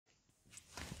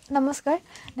নমস্কাৰ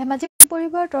ধেমাজি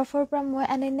পৰিবাৰৰ তৰফৰ পৰা মই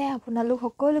আনিনে আপোনালোক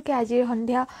সকলোকে আজিৰ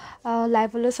সন্ধিয়া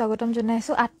লাইভলৈ স্বাগতম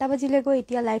জনাইছো 8টা বাজিলে গৈ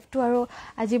এতিয়া লাইভটো আৰু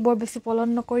আজি বৰ বেছি পলন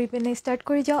নকৰি পিনে ষ্টাৰ্ট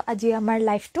কৰি যাও আজি আমাৰ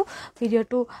লাইভটো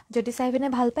ভিডিঅটো যদি চাই পিনে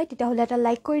ভাল পায় তেতিয়াহলে এটা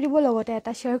লাইক কৰি দিব লগতে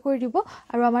এটা শেয়াৰ কৰি দিব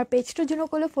আৰু আমাৰ পেজটো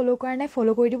জনকলৈ ফলো কৰা নাই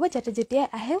ফলো কৰি দিব যাতে যেতিয়া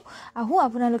আহো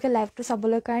আপোনালোকে লাইভটো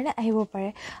চাবলৈ কাৰণে আহিব পাৰে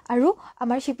আৰু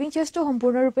আমাৰ শিপিং চাৰ্জটো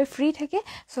সম্পূৰ্ণৰূপে ফ্ৰী থাকে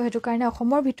সো হেতু কাৰণে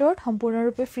অসমৰ ভিতৰত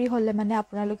সম্পূৰ্ণৰূপে ফ্ৰী হলে মানে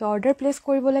আপোনালোকে অৰ্ডাৰ প্লেস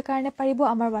কৰিবলৈ কাৰণে পাৰিব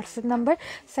আমাৰ WhatsApp নম্বৰ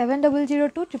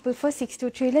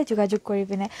 7002444623 লৈ যোগাযোগ কৰি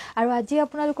পিনে আৰু আজি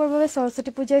আপোনালোকৰ বাবে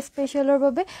সৰস্বতী পূজা স্পেশালৰ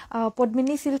বাবে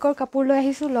পদ্মিনী সিল্কৰ কাপোৰ লৈ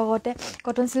আহিছো লগতে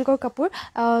কটন সিল্কৰ কাপোৰ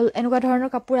এনেকুৱা ধৰণৰ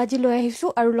কাপোৰ আজি লৈ আহিছো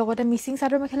আৰু লগতে মিচিং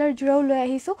চাদৰ মেখেলাৰ জোৰাও লৈ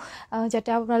আহিছো যাতে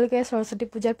আপোনালোকে সৰস্বতী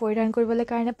পূজাত পৰিধান কৰিবলৈ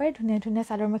কাৰণে পাৰে ধুনীয়া ধুনীয়া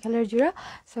চাদৰ মেখেলাৰ জোৰা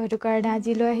সো হেতু কাৰণে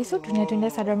আজি লৈ আহিছো ধুনীয়া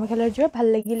ধুনীয়া চাদৰ মেখেলাৰ জোৰা ভাল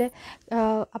লাগিলে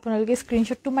আপোনালোকে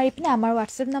স্ক্ৰিনশ্বটটো মাৰি পিনে আমাৰ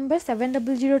WhatsApp নম্বৰ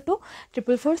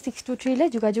 7002444623 লৈ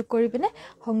যোগাযোগ কৰি পিনে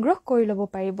সংগ্ৰহ কৰি ল'ব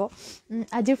পাৰিব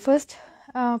আজি ফাৰ্স্ট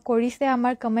কৰিছে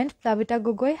আমাৰ কমেন্ট প্লাবিতা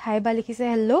গগৈ হাই বা লিখিছে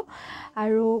হেল্ল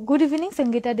আৰু গুড ইভিনিং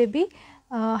সংগীতা দেৱী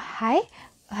হাই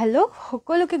হেল্ল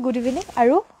সকলোকে গুড ইভিনিং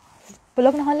আৰু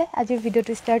বলক নহলে আজি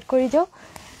ভিডিঅটো ষ্টাৰ্ট কৰি যাও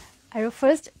আৰু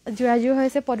ফাৰ্স্ট জোৰাজোৰ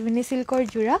হৈছে পদ্মিনী সিল্কৰ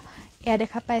জোৰা এয়া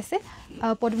দেখা পাইছে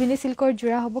পদ্মিনী সিল্কৰ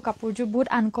জোৰা হ'ব কাপোৰজোৰ বহুত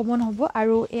আনকমন হ'ব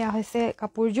আৰু এয়া হৈছে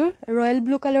কাপোৰজোৰ ৰয়েল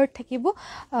ব্লু কালাৰত থাকিব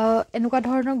এনেকুৱা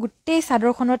ধৰণৰ গুটেই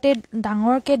চাদৰখনতে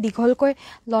ডাঙৰকে দীঘলকৈ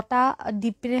লতা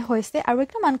দিপিনে হৈছে আৰু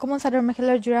একদম আনকমন চাদৰ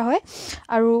মেখেলাৰ জোৰা হয়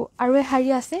আৰু এহাৰি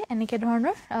আছে এনেকে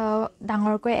ধৰণৰ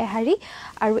ডাঙৰকৈ এহাৰি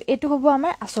আৰু এটো হ'ব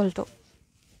আমাৰ আচলটো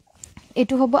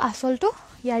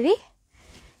ইয়াৰি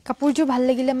কাপোৰজোৰ ভাল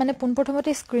লাগিলে মানে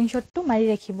পোনপ্ৰথমতে স্ক্ৰিনশ্বটটো মাৰি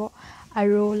ৰাখিব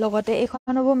আৰু লগতে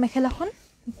এইখন হ'ব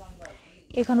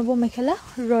মেখেলা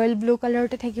ৰয়েল ব্লু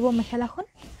কালাৰতে থাকিব মেখেলাখন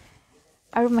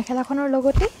আৰু মেখেলাখনৰ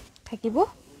লগতে থাকিব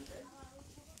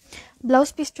ব্লাউজ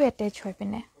পিছটো এটাচ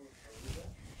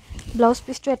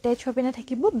হৈ পিনে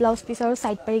থাকিব ব্লাউজ পিছ আৰু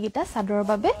সাইড পাৰি গিটা সাদৰৰ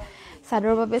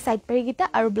বাবে সাইড পাৰি গিটা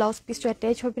আৰু ব্লাউজ পিছটো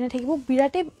এটাচ হৈ পিনে থাকিব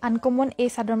বিৰাটে আনকমন এই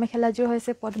সাদৰ মেখেলাজোৰ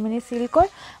হৈছে পদ্মিনী সিল্কৰ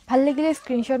ভাল লাগিলে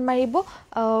স্ক্ৰিনশ্বট মাৰিব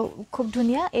খুব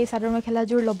ধুনিয়া এই সাদৰ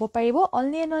মেখেলাজোৰ ল'ব পাৰিব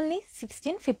অনলি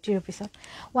 1650 रुपीसত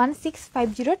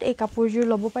 1650 এই কাপোৰজোৰ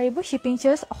ল'ব পাৰিব শিপিং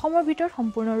চাৰ্জ অসমৰ ভিতৰত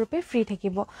সম্পূৰ্ণৰূপে ফ্ৰী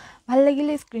থাকিব ভাল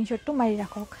লাগিলে স্ক্ৰিনশ্বটটো মাৰি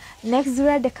ৰাখক নেক্সট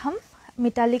জোৰা দেখাম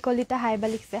মিতালী কলিতা হাই বা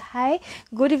লিখছে হাই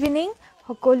গুড ইভিনিং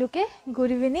সকলোকে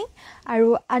গুড ইভিনিং আৰু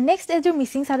নেক্সট এজোৰ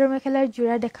মিচিং চাদৰ মেখেলাৰ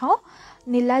জোৰা দেখাও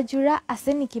নীলা জোৰা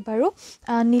আছে নেকি বাৰু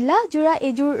নীলা জোৰা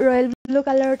এজোৰ ৰয়েল ব্লু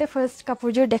কালাৰতে ফাৰ্স্ট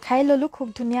কাপোৰজোৰ দেখাই ললো খুব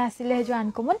ধুনীয়া আছিল এজোৰ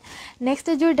আনকমন নেক্সট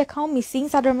এজোৰ দেখাও মিচিং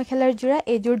চাদৰ মেখেলাৰ জোৰা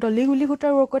এজোৰ ডলিগুলি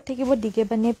হুটাৰ ৱৰ্কত থাকিব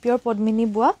দিগেবানিয়ে পিয়ৰ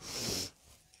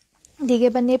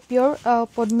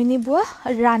পদ্মিনী বোৱা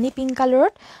ৰাণী পিংক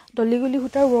কালাৰত ডলিগুলি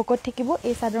হুটাৰ ৱৰ্কত থাকিব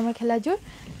এই চাদৰ মেখেলাজোৰ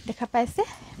দেখা পাইছে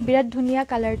বিৰাট ধুনীয়া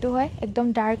কালাৰটো হয় একদম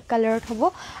ডাৰ্ক কালাৰত হ'ব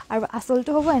আৰু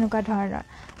আচলটো হ'ব এনেকুৱা ধৰণৰ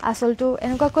আচলটো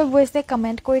এনেকুৱাকৈ বৈছে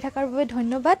কমেন্ট কৰি থাকাৰ বাবে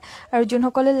ধন্যবাদ আৰু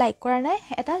যোনসকলে লাইক কৰা নাই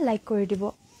এটা লাইক কৰি দিব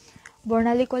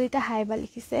বৰ্ণালী কলিতা হাই বা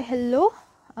লিখিছে হেল্ল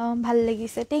ভাল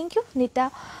লাগিছে থ্যাংক ইউ নিতা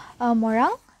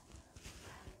মৰাং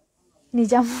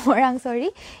সৰি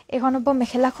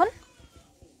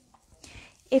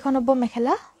এখন হ'ব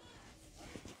মেখেলা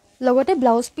লগতে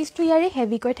ব্লাউজ পিছটো ইয়াৰে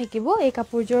হেভি কৈ থাকিব এই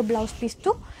কাপোৰজোৰ ব্লাউজ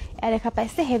পিছটো দেখা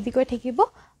পাইছে হেভি কৈ থাকিব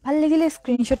ভাল লাগিলে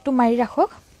স্ক্ৰিনশ্বটটো মাৰি ৰাখক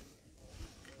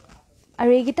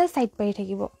আৰু এইগিটা সাইড পাৰি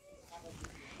থাকিব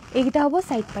এইগিটা হ'ব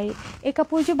সাইড পাৰি এই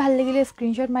কাপোৰজোৰ ভাল লাগিলে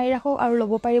স্ক্ৰিনশ্বট মাৰি ৰাখক আৰু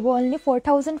ল'ব পাৰিব অনলি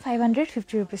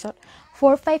 4550 रुपीसত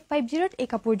 4550 এই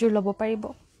কাপোৰজোৰ ল'ব পাৰিব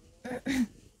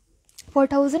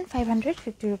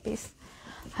 4550 रुपीस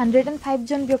 105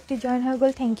 জন ব্যক্তি জয়েন হৈ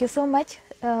গল থ্যাংক ইউ সো মাচ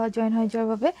জয়েন হৈ যোৱাৰ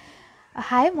বাবে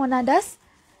হাই মনা দাস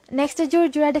নেক্সট এজোৰ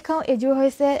জোৰা দেখাও এজোৰ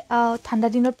হৈছে ঠাণ্ডা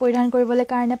দিনত পৰিধান কৰিবলৈ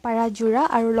কাৰণে পাৰা জোৰা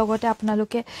আৰু লগতে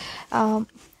আপোনালোকে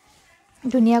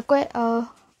ধুনীয়াকৈ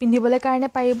পিন্ধিবলৈ কাৰণে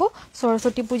পাৰিব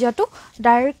সৰস্বতী পূজাটো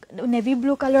ডাৰ্ক নেভি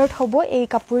ব্লু কালাৰত হ'ব এই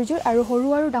কাপোৰজোৰ আৰু সৰু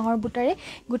আৰু ডাঙৰ বুটাৰে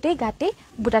গুটেই গাতে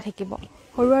বুটা থাকিব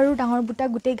সৰু আৰু ডাঙৰ বুটা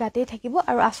গুটেই গাতে থাকিব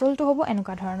আৰু আচলটো হ'ব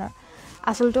এনেকুৱা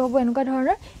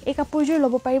ধৰণৰ এই কাপোৰজোৰ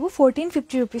ল'ব পাৰিব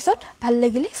 1450 रुपीसত ভাল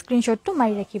লাগিলে স্ক্ৰিনশ্বটটো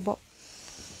মাৰি ৰাখিব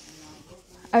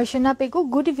अर्चना पेगु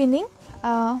गुड इभिनिंग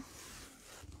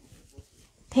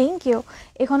थैंक यू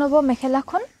এখন হ'ব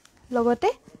মেখেলাখন লগতে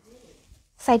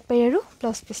সাইড পাৰি আৰু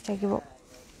ব্লাউজ পিছ থাকিব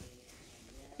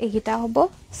এইগিটা হ'ব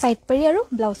সাইড পাৰি আৰু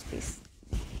ব্লাউজ পিছ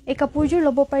এই কাপোৰজোৰ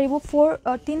ল'ব পাৰিব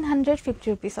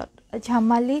 350 रुपीसত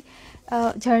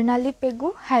ঝৰ্ণালী পেগু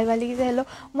হাইৱালি হেল্ল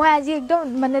মই আজি একদম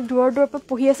মানে দূৰৰ পৰা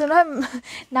পঢ়ি আছো নহয়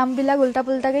নামবিলাক উল্টা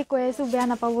পুল্টাকৈ কৈ আছো বেয়া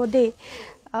নাপাব দেই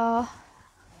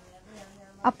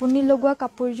আপুনি লগোৱা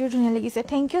কাপোৰজোৰ ধুনীয়া লাগিছে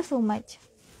থ্যাংক ইউ সো মাচ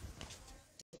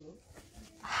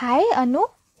হাই আনু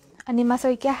অনিমা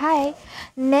শইকীয়া হাই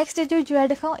নেক্সট এযোৰ যোৰা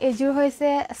দেখাওঁ এযোৰ হৈছে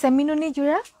সেমিনুনি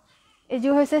যোৰা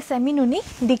এযোৰ হৈছে সেমিনুনি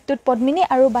দিকটোত পদ্মিনী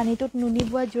আৰু বাণীটোত নুনি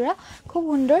বোৱা যোৰা খুব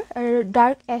সুন্দৰ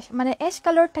ডাৰ্ক এশ মানে এশ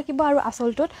কালাৰত থাকিব আৰু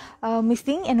আসলটোত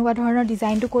মিচিং এনেকুৱা ধৰণৰ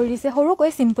ডিজাইনটো কৰি দিছে সৰুকৈ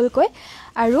সিম্পলকৈ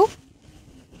আৰু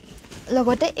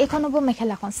লগতে এখন হ'ব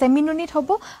মেখেলাখন সেমিনুনিত হ'ব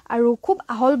আৰু খুব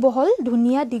আহল বহল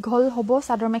ধুনীয়া দীঘল হ'ব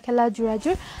চাদৰ মেখেলা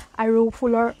যোৰাযোৰ আৰু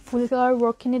ফুলৰ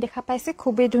ৱৰ্কখিনি দেখা পাইছে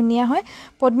খুবেই ধুনীয়া হয়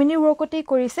পদ্মিনীৰ ৱৰ্কতেই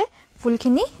কৰিছে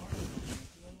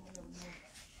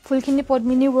ফুলখিনি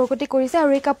পদ্মিনীৰ ৱৰ্কতে কৰিছে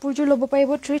আৰু এই কাপোৰযোৰ ল'ব পাৰিব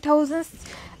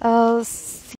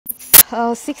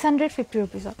 3650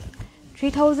 ৰুপিছত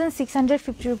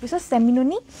 3650 ৰুপিছত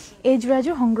সেমিনুনি এই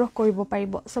যোৰাযোৰ সংগ্ৰহ কৰিব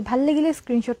পাৰিব সো ভাল লাগিলে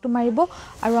স্ক্ৰীনশ্বটটো মাৰিব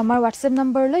আৰু আমাৰ হোৱাটছএপ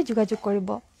নম্বৰলৈ যোগাযোগ কৰিব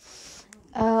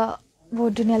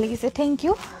বহুত ধুনীয়া লাগিছে থেংক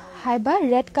ইউ হাই বা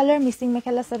ৰেড কালাৰ মিচিং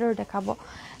মেখেলা চাদৰ দেখাব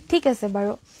ঠিক আছে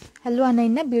বাৰু hello'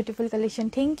 আনাইনা beautiful collection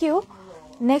thank U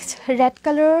next red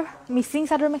colour Mising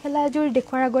chador mekhela এযোৰ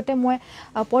দেখুৱাৰ আগতে মই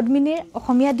পদ্মিনীৰ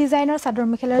অসমীয়া ডিজাইনৰ চাদৰ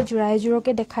মেখেলাৰ যোৰা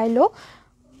এযোৰকে দেখাই লওঁ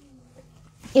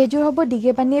এযোৰ হ'ব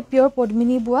দিগেবানীয়ে পিয়ৰ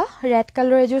পদ্মিনী বোৱা ৰেড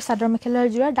কালাৰ এযোৰ চাদৰ মেখেলাৰ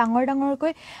যোৰা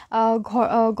ডাঙৰকৈ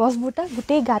গছ বুটা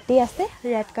গোটেই গাতেই আছে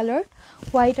ৰেড কালাৰ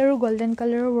হোৱাইট আৰু গোল্ডেন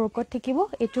কালাৰৰ ৱৰ্কত থাকিব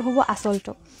এইটো হ'ব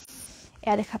আচলটো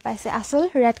এয়া দেখা পাইছে আসল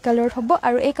ৰেড কালাৰত হ'ব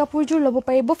আৰু এই কাপোৰযোৰ ল'ব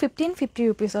পাৰিব 1550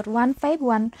 ৰুপিছত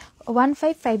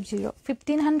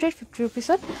 1550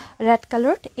 ৰুপিছত ৰেড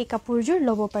কালাৰত এই কাপোৰযোৰ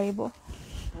ল'ব পাৰিব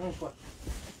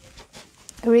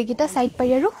আৰু এইকেইটা সাইড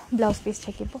পাৰি আৰু ব্লাউজ পিচ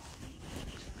থাকিব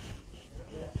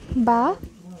বা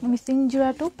মিচিং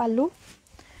যোৰাটো পালোঁ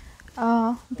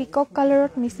পিকক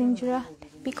কালাৰত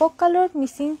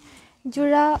মিচিং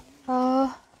যোৰা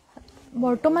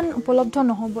বৰ্তমান উপলব্ধ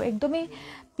নহ'ব একদমেই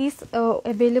পিচ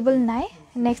এভেইলেবল নাই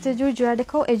নেক্সট এযোৰ যোৰা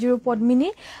দেখাওঁ এযোৰ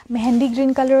পদ্মিনীৰ মেহেন্দি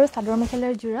গ্ৰীণ কালাৰৰ চাদৰ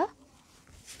মেখেলাৰ যোৰা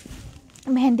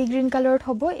মেহেন্দি গ্ৰীণ কালাৰত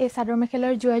হ'ব এই চাদৰ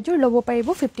মেখেলাৰ যোৰাযোৰ ল'ব পাৰিব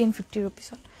 1550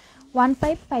 ৰুপিছত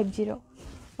 1550ত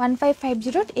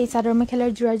এই চাদৰ মেখেলাৰ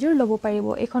যোৰাযোৰ ল'ব পাৰিব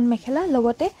এখন মেখেলা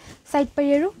লগতে সাইড পাৰি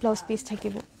আৰু ব্লাউজ পিচ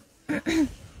থাকিব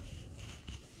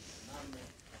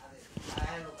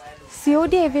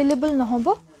COD এভেইলেবল নহ'ব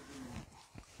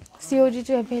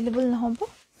CODটো এভেইলেবল নহ'ব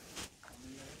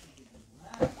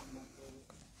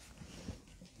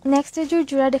নেক্সট এযোৰ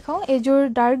যোৰা দেখাওঁ এযোৰ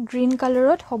ডাৰ্ক গ্ৰীণ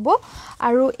কালাৰত হ'ব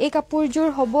আৰু এই কাপোৰযোৰ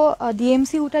হ'ব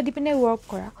DMC সূতা দি পিনে ৱৰ্ক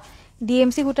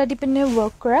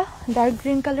কৰা ডাৰ্ক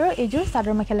গ্ৰীণ কালাৰৰ এযোৰ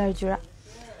চাদৰ মেখেলাৰ যোৰা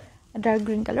ডাৰ্ক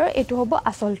গ্ৰীণ কালাৰ এইটো হ'ব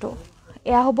আচলটো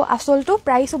এয়া হ'ব আচলটো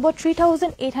প্ৰাইচ হ'ব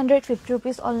 3850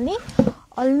 rupees only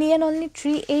and only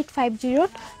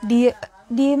 3850ত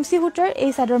DMC সূতাৰ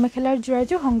এই চাদৰ মেখেলাৰ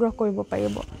যোৰাযোৰ সংগ্ৰহ কৰিব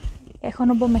পাৰিব এখন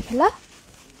হ'ব মেখেলা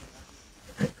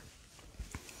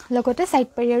লগতে সাইড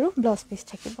পাৰি আৰু ব্লাউজ পিচ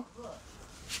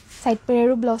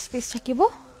থাকিব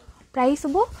প্ৰাইচ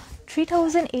হ'ব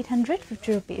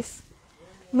 3850 ৰুপিছ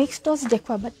মিক্স টচ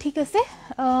দেখুৱাবা ঠিক আছে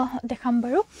দেখাম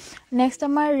বাৰু নেক্সট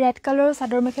আমাৰ ৰেড কালাৰৰ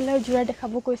চাদৰ মেখেলাৰ যোৰা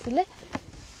দেখাব কৈছিলে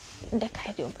দেখাই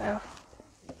দিওঁ বাৰু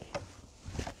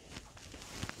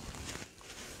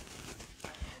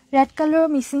ৰেড কালাৰৰ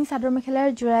মিচিং চাদৰ মেখেলাৰ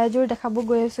যোৰা এযোৰ দেখাব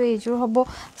গৈ আছোঁ এইযোৰ হ'ব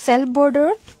সেল্ফ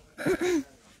বৰ্ডাৰত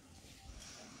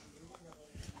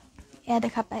এয়া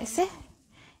দেখা পাইছে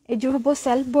এইযোৰ হ'ব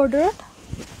সেল্ফ বৰ্ডাৰত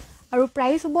আৰু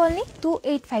প্ৰাইচ হ'ব অনলি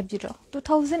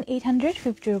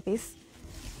 2850 ৰুপিছ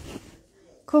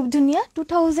খুব ধুনীয়া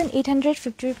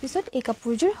 2850 ৰুপিছত এই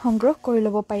কাপোৰযোৰ সংগ্ৰহ কৰি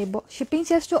ল'ব পাৰিব শ্বিপিং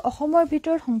চাৰ্জটো অসমৰ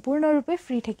ভিতৰত সম্পূৰ্ণৰূপে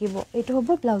ফ্ৰী থাকিব এইটো হ'ব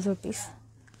ব্লাউজৰ পিচ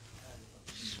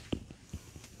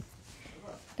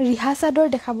ৰিহা চাদৰ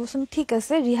দেখাবচোন ঠিক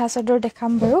আছে ৰিহা চাদৰ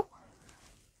দেখাম বাৰু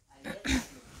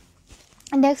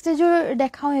নেক্সট এযোৰ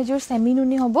দেখাওঁ এযোৰ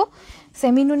সেমিনুনি হ'ব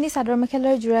সেমিনুনি চাদৰ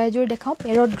মেখেলাৰ যোৰা এযোৰ দেখাওঁ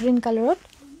পেৰট গ্ৰীণ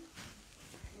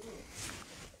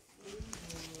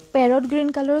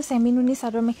কালাৰৰ সেমিনুনি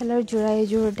চাদৰ মেখেলাৰ যোৰা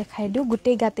এযোৰ দেখাই দিওঁ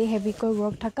গোটেই গাতে হেভিকৈ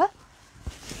ৱৰ্ক থকা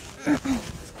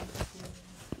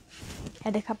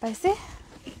এয়া দেখা পাইছে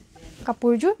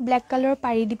কাপোৰযোৰ ব্লেক কালাৰৰ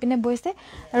পাৰি দি পিনে বৈছে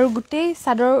আৰু গোটেই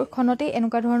চাদৰখনতে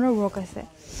এনেকুৱা ধৰণৰ ৱৰ্ক আছে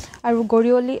আৰু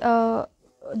গৰিয়লি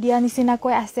দিয়া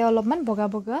নিচিনাকৈ আছে অলপমান বগা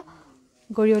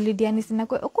গৰিয়লি দিয়া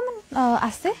নিচিনাকৈ অকমান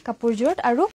আছে কাপোৰযোৰত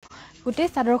আৰু গোটেই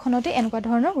চাদৰখনতে এনেকুৱা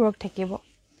ধৰণৰ ৱৰ্ক থাকিব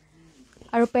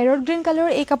আৰু পেৰট গ্ৰীণ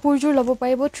কালাৰৰ এই কাপোৰযোৰ ল'ব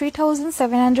পাৰিব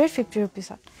 3750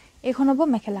 ৰুপিছত এইখন হ'ব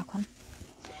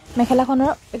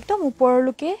মেখেলাখনৰ একদম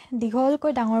ওপৰলৈকে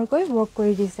দীঘলকৈ ডাঙৰকৈ ৱৰ্ক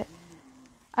কৰি দিছে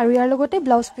আৰু ইয়াৰ লগতে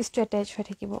ব্লাউজ পিচটো এটাচ হৈ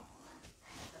থাকিব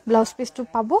ব্লাউজ পিচটো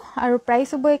পাব আৰু প্ৰাইচ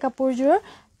হ'ব এই কাপোৰযোৰৰ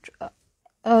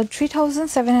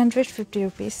 3750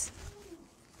 ৰুপিছ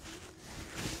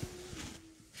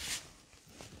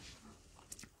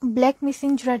ব্লেক মিচিং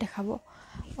যোৰা দেখাব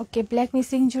ওকে ব্লেক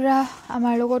মিচিং যোৰা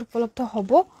আমাৰ লগত উপলব্ধ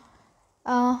হ'ব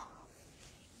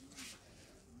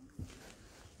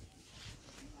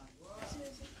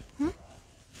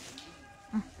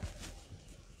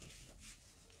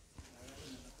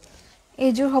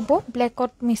এইযোৰ হ'ব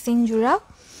ব্লেকত মিচিং যোৰা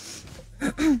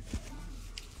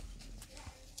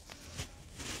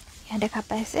ইয়া দেখা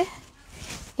পাইছে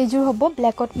এইযোৰ হ'ব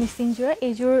ব্লেকত মিচিং যোৰা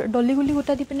এইযোৰ ডলিগুলি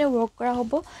সূতা দি পিনে ৱৰ্ক কৰা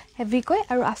হ'ব হেভিকৈ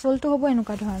আৰু আঁচলটো হ'ব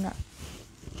এনেকুৱা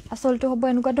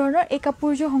ধৰণৰ এই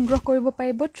কাপোৰযোৰ সংগ্ৰহ কৰিব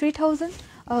পাৰিব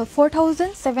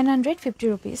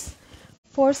 4750 rupees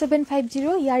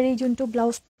 4750 ইয়াৰ এই যোনটো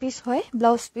ব্লাউজ পিচ হয়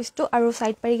ব্লাউজ পিচটো আৰু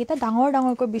সাইড পাৰিকেইটা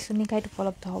ডাঙৰকৈ বিচনী গাইত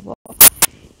উপলব্ধ হ'ব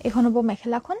এখন হ'ব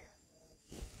মেখেলাখন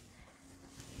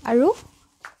আৰু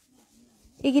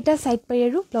এইকেইটা সাইড পাৰি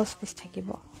আৰু ব্লাউজ পিচ থাকিব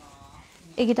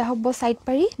এইকেইটা হ'ব সাইড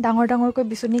পাৰি ডাঙৰকৈ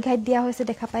বিচনী গাইত দিয়া হৈছে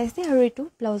দেখা পাইছে আৰু এইটো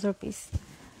ব্লাউজৰ পিচ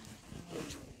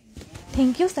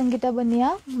থ্যাংক ইউ সংগীতা বনিয়া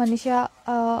মনীষা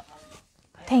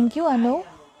থ্যাংক ইউ আনো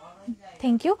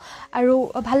থ্যাংক ইউ আৰু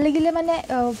ভাল লাগিলে মানে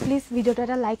প্লিজ ভিডিওটো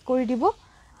এটা লাইক কৰি দিব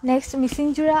নেক্সট মিচিং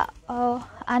যোৰা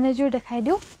আন এযোৰ দেখাই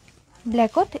দিও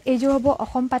ব্লেকত এইযোৰ হ'ব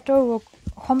অসম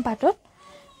পাটত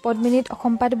পদ্মিনীত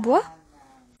অসম পাট বোৱা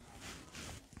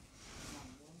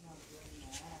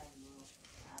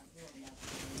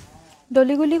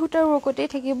ডলিগুলি সূতাৰ ৱৰ্কতে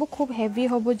থাকিব খুব হেভি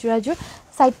হ'ব যোৰাযোৰ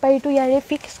সাইড পাৰিটো ইয়াৰে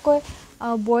ফিক্স কৈ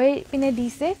বয় পিনে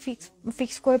দিছে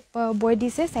ফিক্স কৈ বয়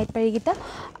দিছে সাইড পাৰিকেইটা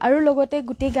আৰু লগতে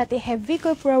গুটি গাটি হেভি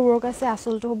কৈ পুৰা ৱৰ্ক আছে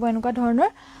আঁচলটো হ'ব এনেকুৱা ধৰণৰ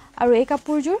আৰু এই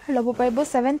কাপোৰযোৰ ল'ব পাৰিব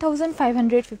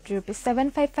 7550 rupees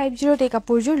 7550 এই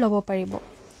কাপোৰযোৰ ল'ব পাৰিব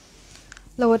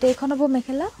লগতে এখন হ'ব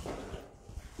মেখেলা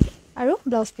আৰু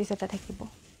ব্লাউজ পিচ এটা থাকিব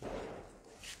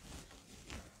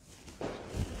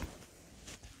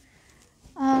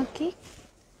কি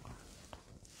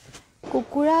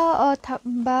কুকুৰা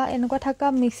বা এনেকুৱা থকা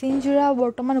মিচিং যোৰা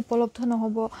বৰ্তমান উপলব্ধ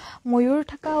নহ'ব ময়ূৰ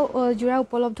থকা যোৰা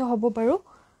উপলব্ধ হ'ব বাৰু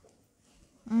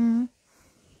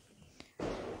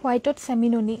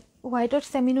হোৱাইটত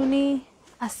চেমিনুনি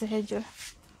আছে সেইযোৰ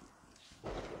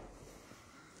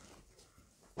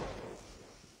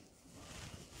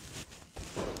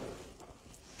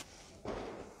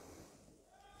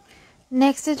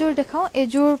নেক্সট এযোৰ দেখাও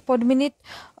এযোৰ পদ্মিনীত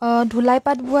ধুলাই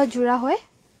পাত বোৱা যোৰা হয়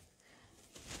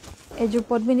এযোৰ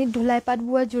পদ্মিনীত ধুলাই পাত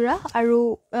বোৱা যোৰা আৰু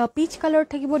পিচ কালাৰ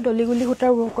থাকিব ডলিগুলি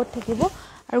সূতাৰ ৱৰ্কত থাকিব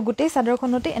আৰু গোটেই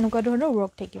চাদৰখনতে এনেকুৱা ধৰণৰ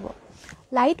ৱৰ্ক থাকিব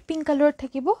লাইট পিংক কালাৰত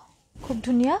থাকিব খুব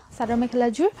ধুনীয়া চাদৰ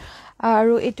মেখেলাযোৰ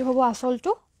আৰু এইটো হ'ব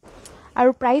আঁচলটো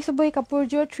আৰু প্ৰাইস হ'ব এই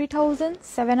কাপোৰযোৰ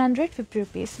 3750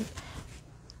 rupees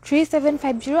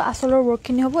 3750 আঁচলৰ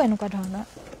ৱৰ্কখিনি হ'ব এনেকুৱা ধৰণৰ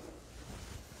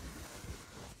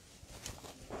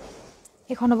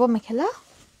এখন হ'ব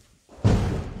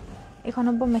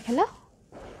মেখেলা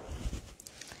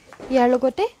ইয়াৰ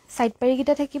লগতে সাইড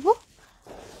পাৰিকেইটা থাকিব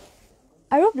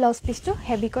আৰু ব্লাউজ পিচটো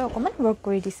হেভিকৈ অকমান ৱৰ্ক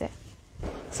কৰি দিছে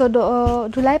সো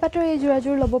ধুলাই পাটৰ এই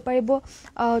যোৰাযোৰ ল'ব পাৰিব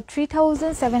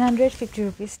 3750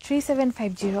 rupees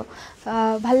 3750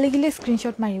 ভাল লাগিলে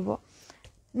স্ক্ৰিনশ্বট মাৰিব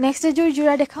নেক্সট এযোৰ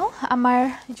যোৰা দেখাও আমাৰ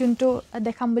যোনটো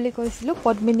দেখাম বুলি কৈছিলো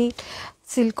পদ্মিনী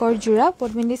সিল্কৰ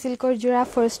যোৰা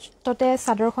ফাৰ্ষ্টতে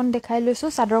চাদৰখন দেখাই লৈছো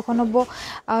চাদৰখন হ'ব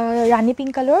ৰাণী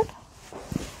পিংক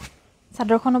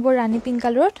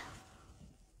কালাৰত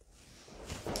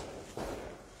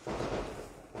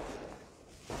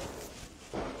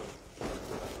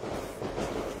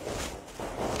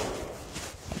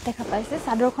দেখা পাইছে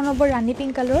চাদৰখন হ'ব ৰাণী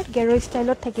পিংক কালাৰত গেৰো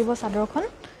ষ্টাইলত থাকিব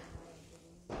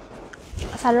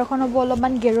চাদৰখন হ'ব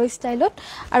অলপমান গেৰো ষ্টাইলত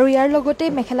আৰু ইয়াৰ লগতে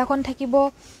মেখেলাখন থাকিব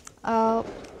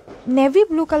নেভি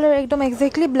ব্লু কালাৰ একদম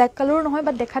এক্স্যাক্টলি ব্ল্যাক কালাৰ নহয়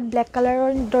বাট দেখাত ব্ল্যাক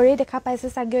কালাৰৰ দৰে দেখা পাইছে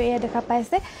সাগে এয়া দেখা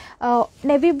পাইছে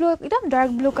নেভি ব্লু একদম ডাৰ্ক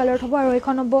ব্লু কালাৰত হ'ব আৰু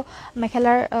এখন হ'ব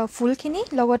মেখেলাৰ ফুলখিনি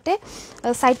লগতে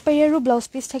সাইড পাৰি আৰু ব্লাউজ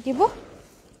পিচ থাকিব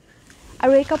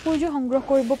আৰু এই কাপোৰযোৰ সংগ্ৰহ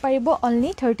কৰিব পাৰিব অনলি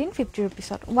 1350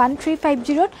 rupeesত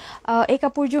 1350ত এই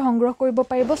কাপোৰযোৰ সংগ্ৰহ কৰিব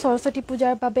পাৰিব সৰস্বতী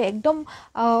পূজাৰ বাবে একদম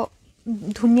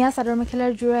ধুনীয়া চাদৰ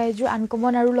মেখেলাৰ যোৰা এযোৰ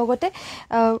আনকমন আৰু লগতে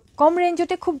কম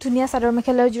ৰেঞ্জতে খুব ধুনীয়া চাদৰ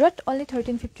মেখেলাৰ যোৰত অনলি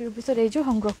 1350 rupeesত এযোৰ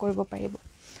সংগ্ৰহ কৰিব পাৰিব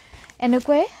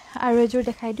এনেকৈ আৰু এযোৰ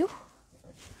দেখাই দিও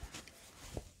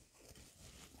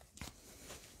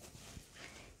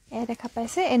এ দেখা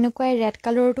পাইছে এনেকৈ ৰেড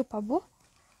কালাৰটো পাব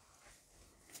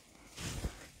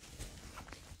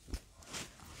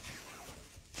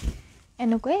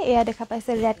এনেকৈ এয়া দেখা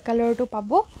পাইছে ৰেড কালাৰটো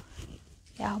পাব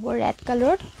এয়া হ'ব ৰেড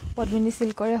কালাৰত পদ্মিনী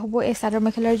সিল্কৰে হ'ব এই চাদৰ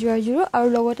মেখেলাৰ যোৰাযোৰ আৰু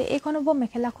লগতে এইখন হ'ব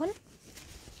মেখেলাখন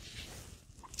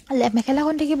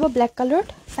থাকিব ব্ল্যাক কালাৰত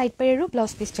সাইড পাৰি আৰু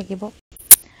ব্লাউজ পিচ থাকিব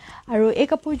আৰু এই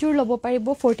কাপোৰযোৰ ল'ব পাৰিব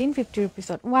 1450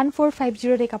 rupeesত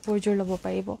 1450 এই কাপোৰযোৰ ল'ব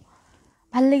পাৰিব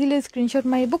ভাল লাগিলে স্ক্ৰিনশ্বট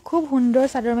মাৰিব খুব সুন্দৰ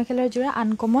চাদৰ মেখেলাৰ যোৰা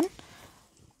আনকমন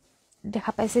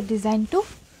দেখা পাইছে ডিজাইনটো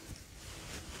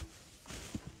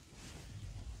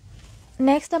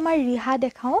নেক্সট আমাৰ ৰিহা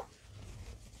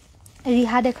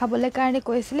দেখাবলৈ কাৰণে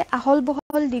কৈছিলে আহল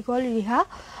বহল দীঘল ৰিহা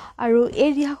আৰু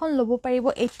এই ৰিহাখন ল'ব পাৰিব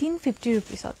 1850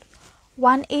 rupeesত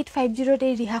 1850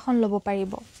 এই ৰিহাখন ল'ব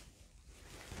পাৰিব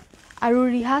আৰু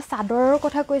ৰিহা চাদৰৰ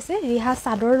কথা কৈছে ৰিহা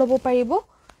চাদৰ ল'ব পাৰিব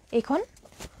এইখন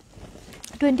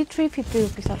 2350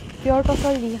 रुपीसत प्योर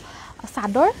टसर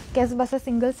चादर केस बासे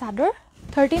सिंगल चादर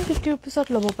 1350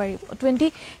 रुपीसत ল'ব পাৰিব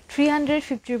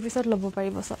 2350 रुपीसत ল'ব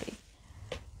পাৰিব সৰি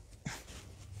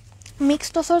মিক্স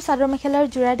টসৰ চাদৰ মেখেলাৰ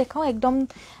জোৰা দেখাও একদম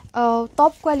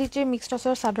টপ কোৱালিটিৰ মিক্স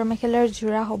টসৰ চাদৰ মেখেলাৰ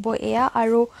জোৰা হ'ব এয়া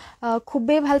আৰু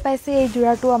খুবেই ভাল পাইছে এই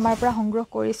জোৰাটো আমাৰ পৰা সংগ্ৰহ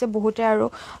কৰিছে বহুতে আৰু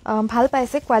ভাল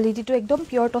পাইছে কোৱালিটিটো একদম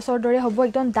পিয়ৰ টসৰ দৰে হ'ব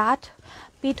একদম ডাঠ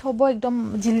পিঠ হ'ব একদম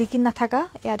জিলিকি নাথাকা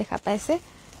এয়া দেখা পাইছে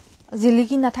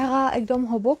জিলিকি নাথাকা একদম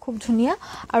হ'ব খুব ধুনিয়া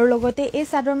আৰু লগতে এই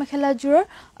চাদৰ মেখেলাজোৰৰ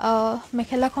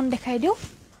মেখেলাখন দেখাই দিও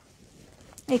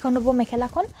এইখন হ'ব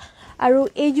মেখেলাখন আৰু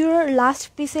এইজোৰৰ লাষ্ট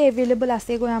পিছে এভেইলেবল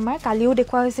আছে গৈ আমাৰ কালিও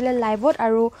দেখুৱা হৈছিল লাইভত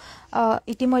আৰু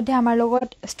ইতিমধ্যে আমাৰ লগত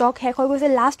ষ্টক শেষ হৈ গৈছে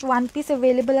লাষ্ট ওৱান পিস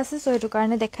এভেইলেবল আছে সো এটো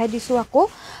কাৰণে দেখাই দিছো আকৌ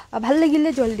ভাল লাগিলে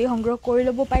জলদি সংগ্ৰহ কৰি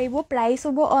ল'ব পাৰিব প্ৰাইস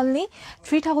হ'ব অনলি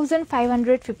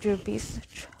 3550 रुपीस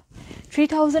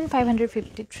 3550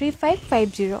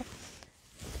 3550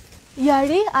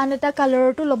 ইয়াৰে আন এটা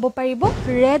কালাৰটো ল'ব পাৰিব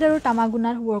ৰেড আৰু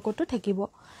তামাগুনাৰ ওৱৰ্কটো থাকিব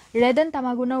ৰেড এণ্ড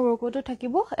তামাগুনাৰ ওৱৰ্কটো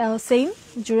থাকিব সেম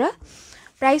জোৰা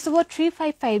প্ৰাইস হ'ব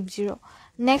 3550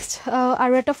 নেক্সট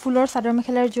আৰু এটা ফুলৰ চাদৰ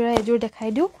মেখেলাৰ জোৰা এজোৰ দেখাই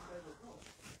দিও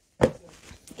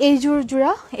এইজোৰ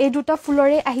জোৰা এই দুটা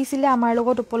ফুলৰে আহিছিলে আমাৰ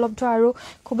লগত উপলব্ধ আৰু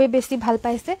খুবেই বেছি ভাল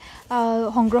পাইছে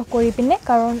সংগ্ৰহ কৰি পিনে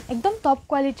কাৰণ একদম টপ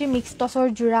কোৱালিটিৰ মিক্স টসৰ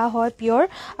জোৰা হয় পিয়ৰ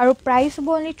আৰু প্ৰাইস হ'ব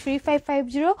অনলি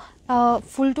 3550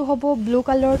 ফুলটো হ'ব ব্লু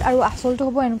কালাৰত আৰু আসলটো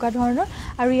হ'ব এনেকুৱা ধৰণৰ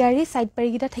আৰু ইয়াৰি সাইড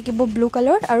পাৰিকিটা থাকিব ব্লু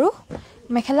কালাৰত আৰু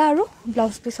মেখেলা আৰু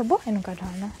ব্লাউজ পিস হ'ব এনেকুৱা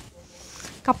ধৰণৰ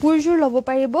কাপোৰজোৰ ল'ব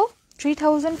পাৰিব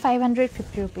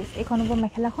 3550 रुपीस এইখন হ'ব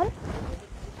মেখেলাখন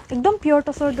একদম পিয়ৰ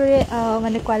টসৰ দৰে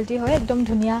মানে কোৱালিটি হয় একদম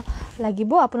ধুনিয়া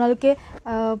লাগিব আপোনালোকে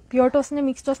পিয়ৰ টস নে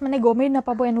মিক্স টস মানে গমেই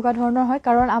নাপাব এনেকুৱা ধৰণৰ হয়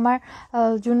কাৰণ আমাৰ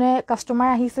জুনে কাস্টমাৰ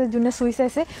আহিছে জুনে সুইচ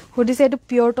আছে হুদিছে এটো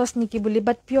পিয়ৰ টস নেকি বুলি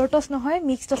বাট পিয়ৰ টস নহয়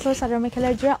মিক্স টসৰ চাদৰ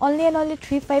মেখেলাৰ জোৰা অনলি এণ্ড অনলি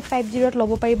 3550 ত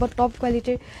ল'ব পাৰিব টপ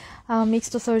কোৱালিটিৰ মিক্স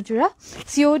টসৰ জোৰা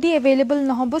সিওডি এভেইলেবল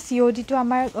নহব সিওডি তো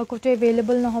আমাৰ কোটো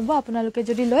এভেইলেবল নহব আপোনালোকে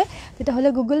যদি লয় তেতা হলে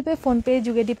গুগল পে ফোন পে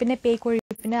যোগেদি পিনে পে কৰি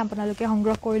পিনে আপোনালোকে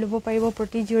সংগ্ৰহ কৰি ল'ব পাৰিব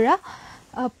প্ৰতি জোৰা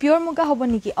পিয়ৰ মুগা হ'ব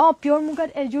নেকি পিয়ৰ মুগাত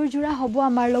এজোৰ জোৰা হ'ব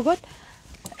আমাৰ লগত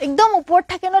একদম ওপৰত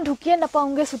থাকে ন ঢুকিয়ে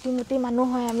নাপাওঁগে ছুটিমুটি মানুহ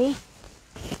হয় আমি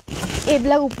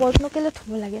এইবিলাক ওপৰত নকেলে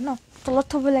থব লাগে ন তলত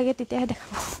থব লাগে তেতিয়াহে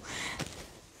দেখাব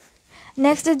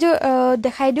নেক্সট এজোৰ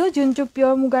দেখাই দিও যোনটো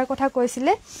পিয়ৰ মুগাৰ কথা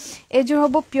কৈছিলে এজোৰ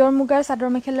হ'ব পিয়ৰ মুগাৰ চাদৰ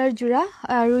মেখেলাৰ জোৰা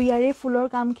আৰু ইয়াৰে ফুলৰ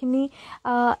কামখিনি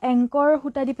এংকৰ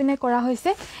হুটা দি পিনে কৰা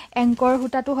হৈছে এংকৰ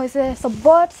হুটাটো হৈছে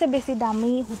সবতছে বেছি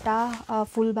দামী হুটা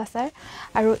ফুল বাছাৰ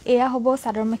আৰু এয়া হ'ব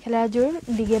চাদৰ মেখেলাৰ জোৰ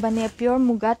দিগে বানে পিয়ৰ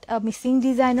মুগাত মিচিং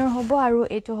ডিজাইনৰ হ'ব আৰু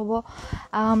এটো হ'ব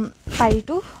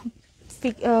পাৰিটো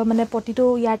মানে পটিটো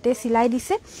ইয়াতে সিলাই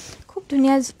দিছে খুব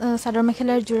ধুনিয়া চাদৰ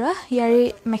মেখেলাৰ জোৰা ইয়াৰে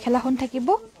মেখেলাখন থাকিব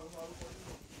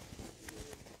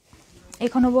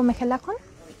এইখন হ'ব মেখেলাখন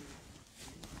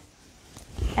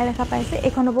দেখা পাইছে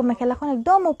এইখন হ'ব মেখেলাখন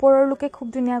একদম ওপৰৰ লুকে খুব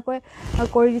ধুনিয়াকৈ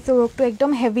কৰি দিছে ৱৰ্কটো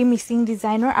একদম হেভি মিচিং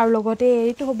ডিজাইনৰ আৰু লগতে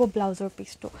এইটো হ'ব ব্লাউজৰ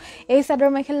পিসটো এই চাদৰ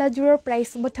মেখেলা জোৰৰ প্ৰাইস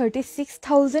হ'ব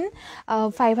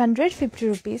 36550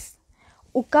 रुपीस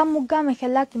উকা মুগা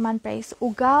মেখেলা কিমান প্ৰাইস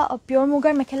উগা পিয়ৰ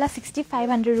মুগাৰ মেখেলা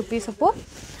 6500 रुपीस হ'ব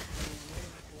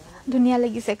ধুনিয়া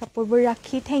লাগিছে কাপোৰবোৰ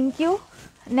ৰাখি থ্যাংক ইউ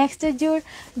নেক্সট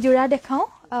জোৰা দেখাও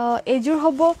এজোৰ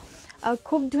হ'ব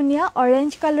খুব ধুনিয়া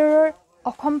অৰেঞ্জ কালাৰৰ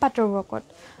অখম পাটৰ ৱৰ্কত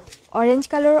অৰেঞ্জ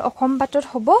কালাৰৰ অখম পাটত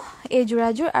হ'ব এই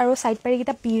জোৰাজোৰ আৰু সাইড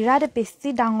পাৰিকিটা বিৰাট বেছি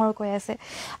ডাঙৰ কৈ আছে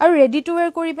আৰু ৰেডি টু ওয়্যাৰ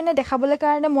কৰি পিনে দেখাবলৈ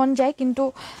কাৰণে মন যায় কিন্তু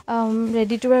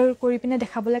ৰেডি টু ওয়্যাৰ কৰি পিনে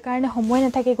দেখাবলৈ কাৰণে সময়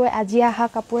নাথাকে গৈ আজি আহা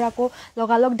কাপোৰ আকৌ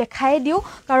লগালগ দেখাই দিও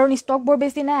কাৰণ ষ্টক বৰ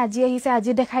বেছি নাই আজি আহিছে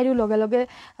আজি দেখাই দিও লগে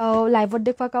লাইভত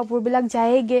দেখুৱা কাপোৰবিলাক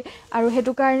যায়গে আৰু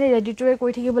হেতু কাৰণে ৰেডি টু ওয়্যাৰ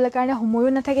কৰি থাকিবলৈ কাৰণে সময়ো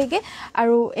নাথাকেগে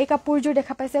আৰু এই কাপোৰজোৰ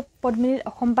দেখা পাইছে পদ্মিনীৰ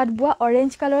অখম পাট বুৱা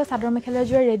অৰেঞ্জ কালাৰৰ চাদৰ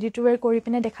মেখেলাজোৰ ৰেডি টু ওয়্যাৰ কৰি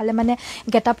পিনে দেখালে মানে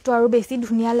গেটআপটো আৰু বেছি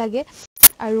ধুনিয়া লাগে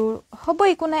আৰু হ'ব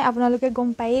একো নাই আপোনালোকে গম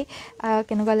পাই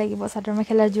কেনেকুৱা লাগিব চাদৰ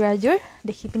মেখেলাৰ জোৰাজোৰ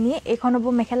দেখি পিনি এইখন হ'ব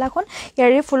মেখেলাখন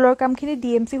ইয়াৰে ফুলৰ কামখিনি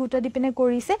ডিএমসি হুটা দি পিনে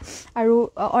কৰিছে আৰু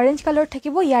অৰেঞ্জ কালাৰ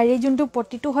থাকিব ইয়াৰে যোনটো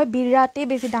পটিটো হয় বিৰাটে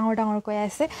বেছি ডাঙৰ কৈ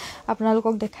আছে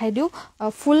আপোনালোকক দেখাই দিও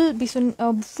ফুল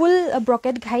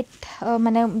ব্ৰকেট ঘাইট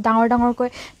মানে ডাঙৰ কৈ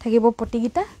থাকিব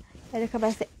পটিকিটা দেখা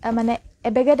পাইছে মানে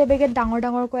এবেগেট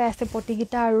ডাঙৰ কৈ আছে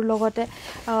পটিকিটা আৰু লগতে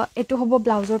এটো হ'ব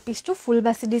ব্লাউজৰ পিসটো ফুল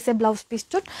বাছি দিছে ব্লাউজ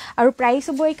পিসটোত আৰু প্ৰাইস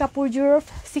হ'ব এই কাপোৰজোৰৰ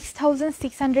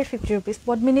 6650 रुपीस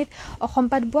পদ্মিনীত অখম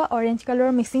পাট বুৱা অৰেঞ্জ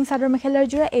কালাৰৰ মিচিং চাদৰ মেখেলাৰ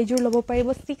জোৰা এইজোৰ ল'ব পাৰিব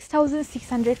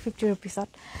 6650 रुपीसত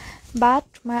বাট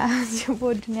তোমাৰ আজি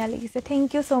বহুত ধুনীয়া লাগিছে থেংক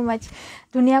ইউ ছ' মাছ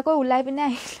ধুনীয়াকৈ ওলাই পিনে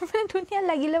আহিলে মানে ধুনীয়া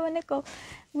লাগিলে মানে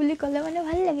বুলি ক'লে মানে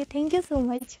ভাল লাগে thank you so'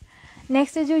 much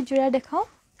next এযোৰ যোৰা দেখাওঁ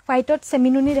হোৱাইটত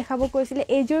চেমিনুনি দেখাব কৈছিলে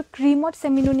এইযোৰ ক্ৰীমত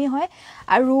চেমিনুনি হয়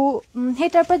আৰু সেই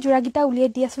তাৰ পৰা যোৰাকেইটা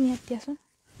উলিয়াই দিয়াচোন ইয়াত দিয়াচোন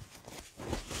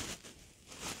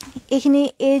এইখিনি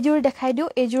এইযোৰ দেখাই দিওঁ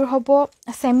এইযোৰ হ'ব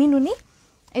চেমিনুনি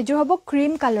এইযোৰ হ'ব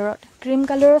ক্ৰীম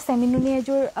কালাৰৰ চেমিনুনি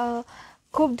এইযোৰ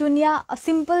খুব ধুনীয়া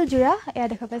সিম্পল যোৰা এয়া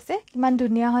দেখা পাইছে কিমান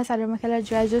ধুনীয়া হয় চাদৰ মেখেলাৰ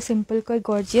যোৰাযোৰ সিম্পলকৈ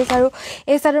গৰ্জিয়াছ আৰু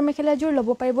এই চাদৰ মেখেলাযোৰ ল'ব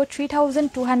পাৰিব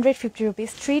 3250 ৰুপিজ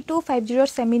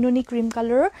 3250 চেমিনুনি ক্ৰীম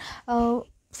কালাৰৰ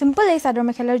সিম্পল এই চাদৰ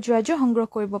মেখেলাৰ যোৰাযোৰ সংগ্ৰহ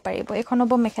কৰিব পাৰিব এখন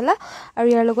হ'ব মেখেলা আৰু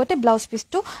ইয়াৰ লগতে ব্লাউজ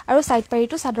পিচটো আৰু সাইড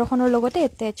পাৰিটো চাদৰখনৰ লগতে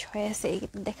এটেচ হৈ আছে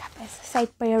এইটো দেখা পাইছে সাইড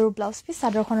পাৰি আৰু ব্লাউজ পিচ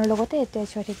চাদৰখনৰ লগতে এটেচ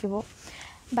হৈ থাকিব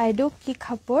বাইদেউ কি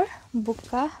খাপৰ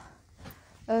বুকা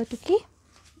টুকি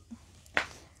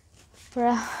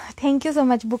পৰা থেংক ইউ ছ'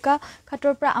 মাছ বুকা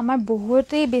খাটৰ পৰা আমাৰ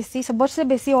বহুতেই বেছি সবতছে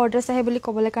বেছি অৰ্ডাৰ্ছ আহে বুলি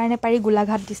ক'বলৈ কাৰণে পাৰি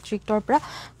গোলাঘাট ডিষ্ট্ৰিক্টৰ পৰা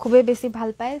খুবেই বেছি ভাল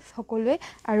পায় সকলোৱে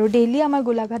আৰু ডেইলি আমাৰ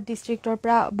গোলাঘাট ডিষ্ট্ৰিক্টৰ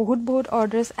পৰা বহুত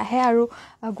অৰ্ডাৰ্ছ আহে আৰু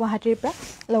গুৱাহাটীৰ পৰা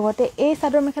লগতে এই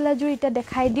চাদৰ মেখেলাযোৰ এতিয়া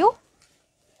দেখাই দিওঁ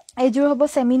এইযোৰ হ'ব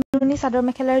চেমিনুনি চাদৰ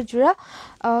মেখেলাৰ যোৰা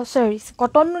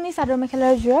কটন নুনি চাদৰ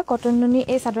মেখেলাৰ যোৰা কটন নুনি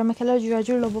এই চাদৰ মেখেলাৰ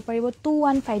যোৰাযোৰ ল'ব পাৰিব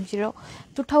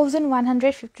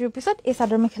 2150 ৰুপিছত এই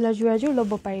চাদৰ মেখেলাৰ যোৰাযোৰ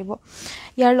ল'ব পাৰিব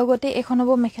ইয়াৰ লগতে এখন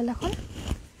হ'ব মেখেলাখন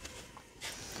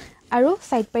আৰু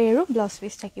সাইড পাৰি আৰু ব্লাউজ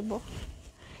পিচ থাকিব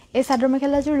এই চাদৰ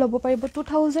মেখেলাযোৰ ল'ব পাৰিব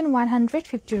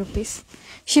 2150 ৰুপিজ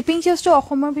শিপিং চাৰ্জটো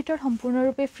অসমৰ ভিতৰত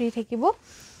সম্পূৰ্ণৰূপে ফ্ৰী থাকিব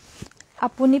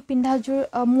আপুনি পিন্ধাযোৰ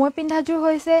মই পিন্ধাযোৰ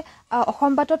হৈছে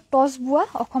অসম পাটত টছ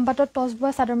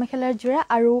বোৱা চাদৰ মেখেলাৰ যোৰা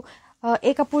আৰু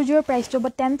এই কাপোৰযোৰৰ প্ৰাইচটো হ'ব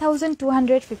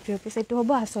 10250 ৰুপিজ এইটো হ'ব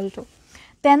আচলটো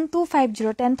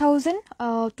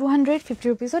 10250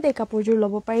 ৰুপিজত এই কাপোৰযোৰ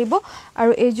ল'ব পাৰিব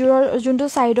আৰু এইযোৰৰ যোনটো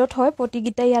সাইডত হয়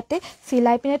পটিগিটা ইয়াতে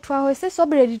সিলাই পিনে থোৱা হৈছে সব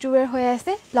ৰেডি টু ওয়্যাৰ হৈ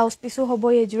আছে ব্লাউজ পিচো হ'ব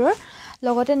এইযোৰৰ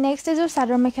লগতে নেক্সট এযোৰ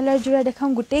চাদৰ মেখেলাৰ যোৰা দেখাম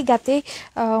গোটেই গাতে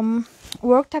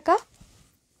ওয়াৰ্ক থাকা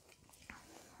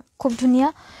খুব ধুনীয়া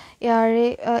ইয়াৰে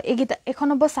এইগিটা এখন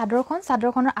হ'ব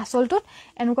চাদৰখনৰ আচলটোত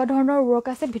এনেকুৱা ধৰণৰ ওয়াৰ্ক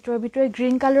আছে ভিতৰে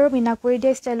গ্ৰীন কালাৰৰ মিনাকৰি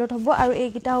দিয়া ষ্টাইলত হ'ব আৰু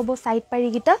এইগিটা হ'ব সাইড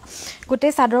পাৰিগিটা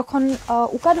গোটেই চাদৰখন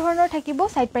উকা ধৰণৰ থাকিব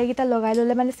সাইড পাৰিগিটা লগাই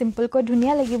ললে মানে সিম্পলকৈ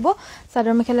ধুনীয়া লাগিব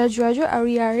চাদৰ মেখেলাৰ যোৰাযোৰ আৰু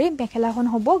ইয়াৰে মেখেলাখন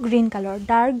হ'ব গ্ৰীন কালাৰ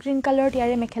ডাৰ্ক গ্ৰীন কালাৰত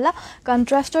ইয়াৰে মেখেলা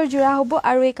কন্ট্ৰাষ্টৰ যোৰা হ'ব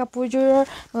আৰু এই কাপোৰযোৰৰ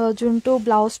যোনটো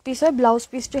ব্লাউজ পিচ হয় ব্লাউজ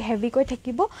পিচটো হেভিকৈ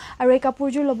থাকিব আৰু এই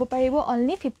কাপোৰযোৰ ল'ব পাৰিব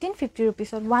অনলি 1550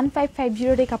 ৰুপিছত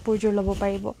 1550 এই কাপোৰযোৰ ল'ব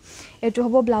পাৰিব এটো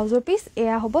হ'ব ব্লাউজৰ পিচ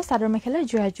এয়া হ'ব চাদৰ মেখেলাৰ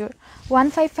যোৰাযোৰ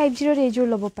 1550 এইযোৰ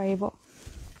ল'ব পাৰিব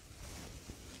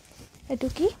এটো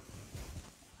কি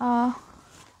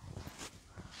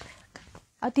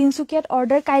তিনসুকিয়াত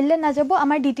অৰ্ডাৰ কাইলে না যাব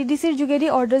আমাৰ ডিটিডিসিৰ যোগেদি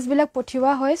অৰ্ডাৰ্ছ বিলাক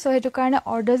পঠিওৱা হয় সো হেতু কাৰণে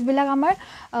অৰ্ডাৰ্ছ বিলাক আমাৰ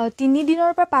 3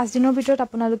 দিনৰ পৰা 5 দিনৰ ভিতৰত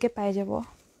আপোনালোকে পাই যাব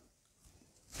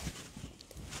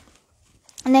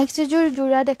নেক্সট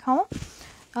যোৰা দেখাও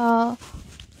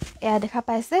এয়া দেখা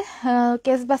পাইছে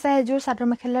কেস বাছা এযোৰ চাদৰ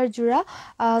মেখেলাৰ যোৰা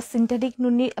সিনথেটিক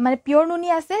নুনি মানে পিওৰ নুনি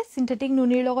আছে সিনথেটিক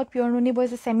নুনিৰ লগত পিওৰ নুনি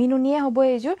বৈছে সেমি নুনিয়ে হ'ব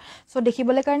এযোৰ সো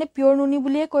দেখিবলৈ কাৰণে পিওৰ নুনি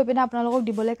বুলিয়ে কৈ পিনে আপোনালোকক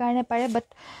দিবলৈ কাৰণে পাৰে বাট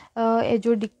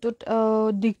এযোৰ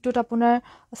দিকটোত আপোনাৰ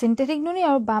সিনথেটিক নুনি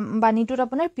আৰু বানিটোত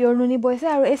আপোনাৰ পিওৰ নুনি বৈছে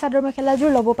আৰু এই চাদৰ মেখেলাযোৰ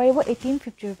ল'ব পাৰিব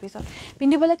 1850 ৰুপিছত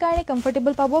পিন্ধিবলৈ কাৰণে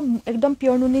কমফৰ্টেবল পাব একদম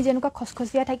পিওৰ নুনি যেনেকুৱা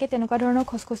খসখসিয়া থাকে তেনেকুৱা ধৰণৰ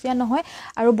খসখসিয়া নহয়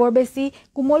আৰু বৰ বেছি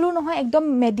কোমলো নহয় একদম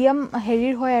মিডিয়াম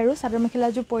হেৰিৰ হয় আৰু চাদৰ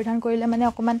মেখেলাযোৰ পৰিধান কৰিলে মানে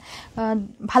অকমান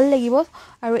ভাল লাগিব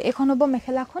আৰু এখন হ'ব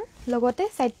মেখেলাখন লগতে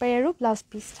সাইড পাৰি আৰু ব্লাউজ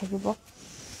পিচ থাকিব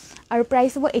আৰু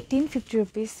প্ৰাইস হ'ব 1850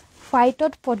 ৰুপিজ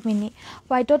হোৱাইটত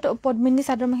পদ্মিনী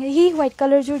চাদৰ মেখেলা হি হোৱাইট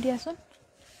কালাৰ যোৰ দিয়াচোন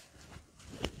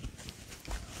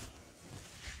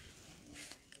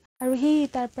আৰু হি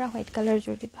তাৰ পৰা হোৱাইট কালাৰ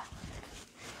যোৰ দিবা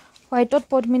হোৱাইটত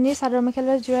পদ্মিনী চাদৰ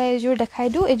মেখেলাৰ যোৰা এযোৰ দেখাই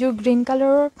দিও এযোৰ গ্ৰীন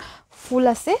কালাৰৰ ফুল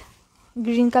আছে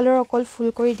গ্ৰীন কালাৰ অকল ফুল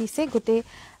কৰি দিছে গোটে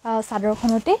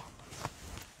চাদৰখনতে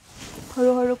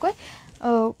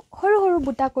সৰু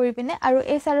বুটা কৰি পিনে আৰু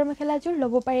এই চাদৰ মেখেলাযোৰ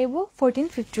ল'ব পাৰিব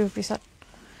 1450 ৰুপিছত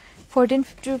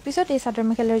 1450 ৰুপিছত এই চাদৰ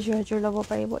মেখেলাৰ যোৰাযোৰ ল'ব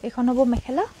পাৰিব এখন হ'ব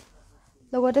মেখেলা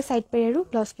লগতে সাইড পাৰি আৰু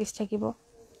ব্লাউজ পিচ থাকিব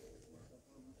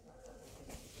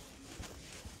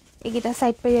এইগিটা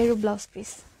সাইড পাৰি আৰু ব্লাউজ পিচ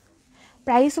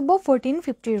প্ৰাইস হ'ব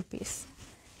 1450 ৰুপিছ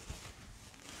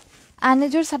আন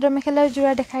এযোৰ চাদৰ মেখেলাৰ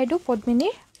যোৰা দেখাই দিও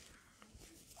পদ্মিনীৰ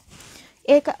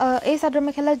এই চাদৰ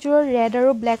মেখেলাযোৰৰ ৰেড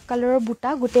আৰু ব্ল্যাক কালাৰৰ বুটা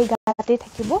গোটেই গাতে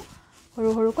থাকিব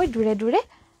সৰুকৈ দূৰে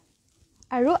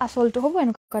আৰু আচলটো হ'ব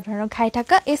এনেকুৱা ধৰণৰ ঘাই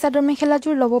থকা এই চাদৰ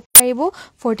মেখেলাযোৰ ল'ব পাৰিব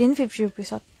 1450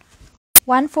 ৰুপিছত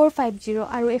 1450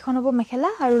 আৰু এখন হ'ব মেখেলা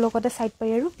আৰু লগতে সাইড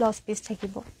পাৰি আৰু ব্লাউজ পিচ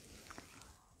থাকিব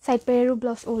সাইড পাৰি আৰু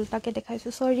ব্লাউজ উল্টাকে দেখাইছো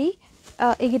সৰি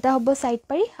এইকেইটা হ'ব সাইড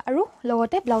পাৰি আৰু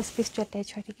লগতে ব্লাউজ পিসটো অ্যাটাচ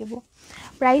হৈ থাকিব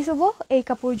প্ৰাইস হ'ব এই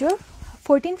কাপোৰযোৰ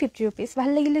 1450 rupees ভাল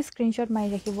লাগিলে স্ক্ৰিনশ্বট মাৰি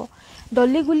ৰাখিব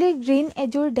ডলিগুলি গ্ৰীন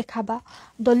এজোৰ দেখাবা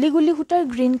ডলিগুলি হুটাৰ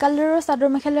গ্ৰীন কালাৰৰ চাদৰ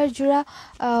মেখেলাৰ জোৰা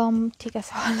ঠিক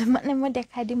আছে মানে মই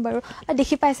দেখাই দিম বাৰু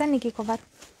দেখি পাইছা নেকি কবাত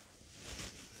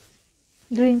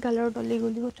গ্ৰীন কালাৰৰ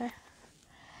ডলিগুলি হুটাৰ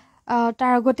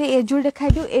তাৰ আগতে এজোৰ দেখাই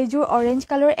দিও এজোৰ অৰেঞ্জ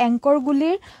কালাৰ এংকৰ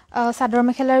গুলিৰ চাদৰ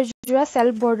মেখেলাৰ জোৰা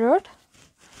সেলফ বৰ্ডাৰত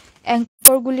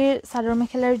এংকৰ গুলিৰ চাদৰ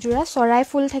মেখেলাৰ জোৰা সৰাই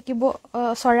ফুল থাকিব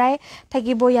সৰাই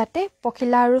থাকিব ইয়াতে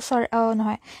পখিলা আৰু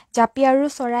নহয় জাপি আৰু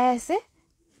সৰাই আছে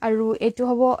আৰু এটো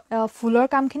হ'ব ফুলৰ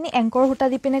কামখিনি এংকৰ হুটা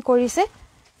দি পিনে কৰিছে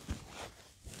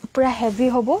পুৰা হেভি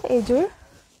হ'ব এজোৰ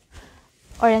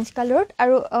অৰেঞ্জ কালাৰত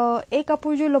আৰু এই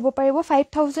কাপোৰযোৰ ল'ব পাৰিব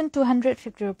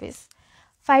 5250 rupees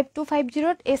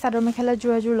 5250 এই চাদৰ মেখেলা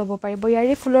জোৰাজোৰ ল'ব পাৰিব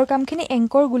ইয়াৰে ফুলৰ কামখিনি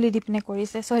এংকৰ গুলি দি পিনে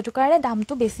কৰিছে সো হেতু কাৰণে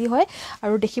দামটো বেছি হয়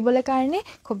আৰু দেখিবলৈ কাৰণে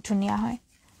খুব ধুনিয়া হয়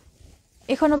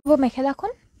এখন হ'ব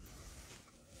মেখেলাখন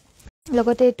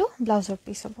লগতে এটো ব্লাউজৰ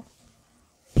পিস হ'ব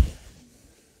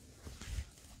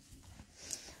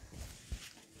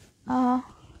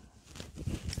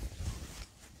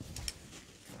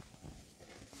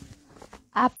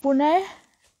আপোনাৰ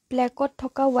ব্ল্যাকত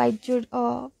থকা হোয়াইট জোৰ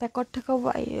পেকত থকা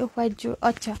হোয়াইট জোৰ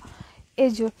আচ্ছা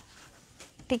এজোৰ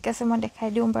ঠিক আছে মই দেখাই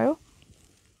দিম বাৰু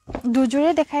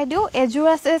দুজোৰে দেখাই দিও এজোৰ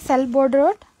আছে সেলফ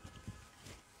বৰ্ডাৰত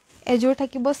এজোৰ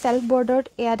থাকিব সেলফ বৰ্ডাৰত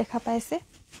এয়া দেখা পাইছে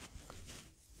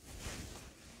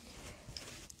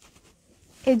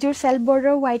এজোৰ সেলফ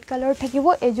বৰ্ডাৰ হোয়াইট কালাৰ থাকিব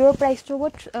এজোৰ প্ৰাইসটো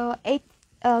হ'ব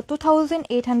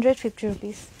 2850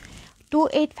 rupees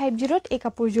 2850 এই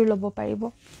কাপোৰযোৰ ল'ব পাৰিব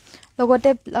লগতে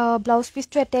ব্লাউজ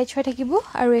পিসটো অ্যাটাচ হৈ থাকিব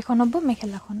আৰু এখন হ'ব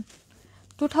মেখেলাখন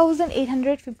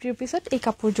 2850 rupees এই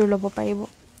কাপোৰযোৰ ল'ব পাৰিব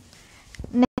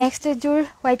নেক্সট এজোৰ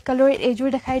হোয়াইট কালাৰ এজোৰ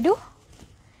দেখাই দিও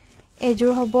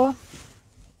এজোৰ হ'ব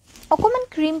অকমান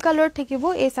ক্ৰীম কালাৰ থাকিব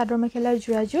এই চাদৰ মেখেলাৰ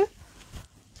জোৰাজোৰ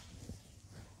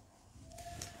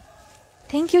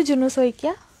থ্যাংক ইউ জুনু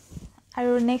সৈকিয়া আৰু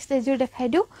নেক্সট এজোৰ দেখাই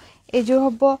দিও এজোৰ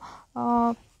হ'ব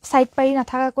সাইড পাৰি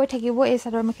নাথাকাকৈ থাকিব এই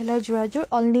চাদৰ মেখেলাৰ জোৰাজোৰ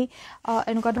অনলি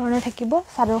এনেকুৱা ধৰণৰ থাকিব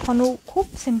চাদৰখনো খুব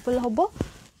সিম্পল হ'ব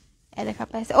এ দেখা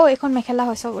পাইছে এখন মেখেলা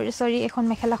হয় সৰি এখন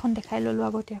মেখেলাখন দেখাই ললো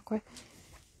আগতীয়াকৈ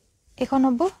এখন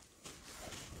হ'ব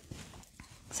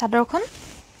চাদৰখন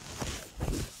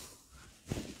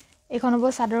এখন হ'ব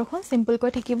চাদৰখন সিম্পল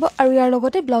কৈ থাকিব আৰু ইয়াৰ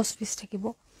লগতে ব্লাউজ পিস থাকিব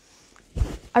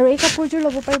আৰু এই কাপোৰযোৰ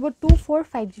ল'ব পাৰিব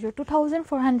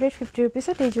 2450 rupees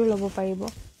এইযোৰ ল'ব পাৰিব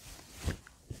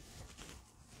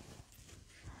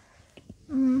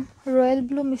ৰয়েল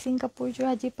ব্লু মিসিং কাপোৰযোৰ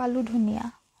আজি পালো ধুনিয়া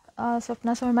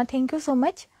Swapna Sharma thank U so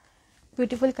মাচ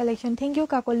beautiful collection thank U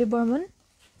Kakoli Barman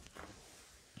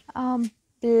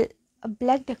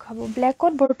black দেখাব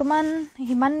ব্ল্যাকত বৰ্তমান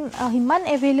হিমান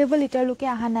এভেইলেবল ইটাৰলুকে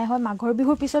আহা নাই হয় মাঘৰ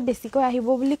বিহুৰ পিছত বেছিকৈ আহিব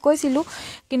বুলি কৈছিলো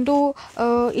কিন্তু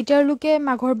ইটাৰলুকে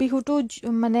মাঘৰ বিহুটো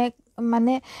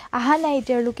মানে আহা নাই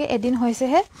ইটাৰলুকে এদিন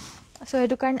হৈছেহে সো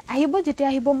এটো কাৰণ আহিব যেতিয়া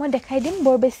আহিব মই দেখাই দিম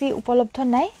বৰ বেছি উপলব্ধ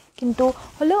নাই কিন্তু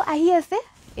হলেও আহি আছে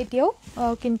এতিয়াও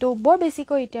কিন্তু বৰ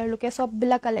বেছিকৈ ইটাৰলুকে সব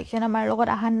বিলা কালেকশন আমাৰ লগত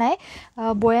আহা নাই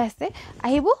বয় আছে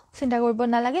আহিব চিন্তা কৰিব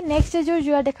নালাগে নেক্সট এজোৰ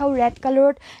জোৰা দেখাও ৰেড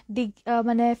কালাৰত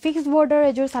মানে ফিক্সড বৰ্ডাৰ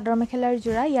এজোৰ চাদৰ মেখেলাৰ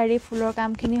জোৰা ইয়াৰে ফুলৰ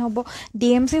কামখিনি হ'ব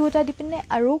ডিএমসি হুটা দি পিনে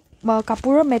আৰু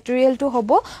কাপোৰৰ মেটেৰিয়েলটো হ'ব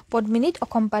পদ্মিনীত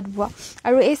অসম পাট বোৱা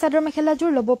আৰু এই চাদৰ মেখেলাজোৰ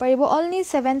ল'ব পাৰিব অনলি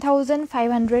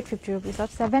 7550 rupees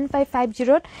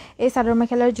 7550 এই চাদৰ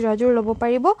মেখেলাৰ জোৰাজোৰ ল'ব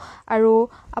পাৰিব আৰু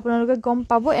আপোনালোকে গম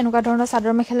পাব এনেকুৱা ধৰণৰ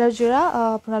চাদৰ মেখেলাৰ জোৰা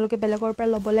আপোনালোকে বেলেগৰ পৰা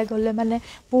ল'বলৈ গ'লে মানে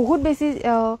বহুত বেছি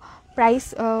প্ৰাইস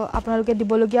আপোনালোকে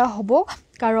দিবলগীয়া হ'ব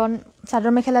কাৰণ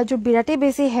চাদৰ মেখেলাজোৰ বিৰাটেই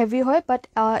বেছি হেভি হয় বাট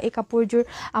এই কাপোৰজোৰ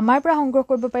আমাৰ পৰা সংগ্ৰহ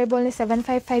কৰিব পাৰিব অনলি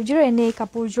 7550 এনে এই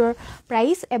কাপোৰজোৰ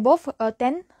প্ৰাইস এবভ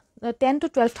 10 to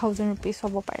 12,000 rupees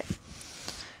হ'ব পাৰে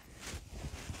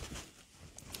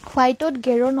হোয়াইটত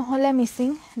গেৰো নহলে মিসিং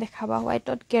দেখাবা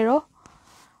হোয়াইটত গেৰো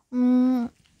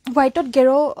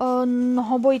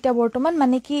নহব ইটা বৰ্তমান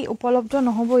মানে কি উপলব্ধ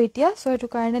নহব এতিয়া সো এটো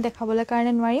কাৰণে দেখাবলৈ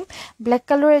কাৰণে নোৱাৰিম ব্ল্যাক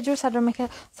কালাৰ এজোৰ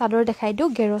চাদৰ দেখাই দিও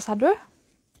গেৰো চাদৰ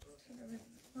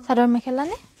মেখেলা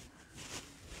নে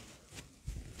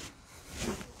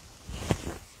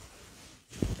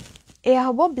এয়া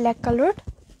হ'ব ব্ল্যাক কালাৰত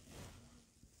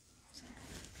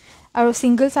আৰু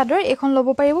সিঙ্গল চাদৰ এখন ল'ব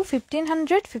পাৰিব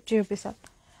 1550 rupees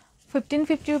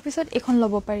 1550 rupees এখন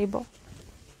ল'ব পাৰিব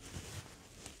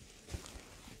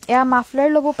এয়া মাফলাৰ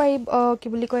ল'ব পাৰিব কি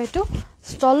বুলি কয় এটো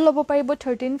ষ্টল ল'ব পাৰিব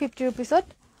 1350 rupees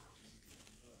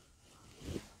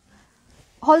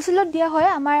হোলসেলত দিয়া হয়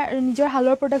আমাৰ নিজৰ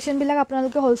হালৰ প্ৰডাকশন বিলাক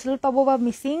আপোনালোকে হোলসেলত পাব বা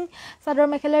মিচিং চাদৰ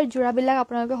মেখেলাৰ জোৰা বিলাক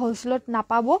আপোনালোকে হোলসেলত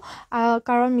নাপাব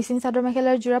কাৰণ মিচিং চাদৰ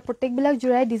মেখেলাৰ জোৰা প্ৰত্যেক বিলাক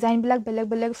জোৰাই ডিজাইন বিলাক বেলেগ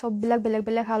বেলেগ সব বিলাক বেলেগ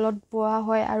বেলেগ হালত বোৱা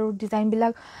হয় আৰু ডিজাইন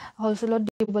বিলাক হোলসেলত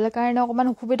দিবলৈ কাৰণে অকমান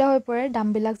অসুবিধা হৈ পৰে দাম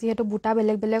বিলাক যেহেতু বুটা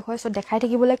বেলেগ বেলেগ হয় সো দেখাই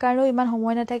থাকিবলৈ কাৰণেও ইমান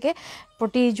সময় নাথাকে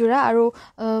প্ৰতি জোৰা আৰু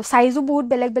সাইজো বহুত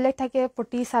বেলেগ বেলেগ থাকে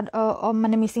প্ৰতি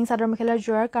মানে মিচিং চাদৰ মেখেলাৰ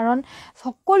জোৰাৰ কাৰণ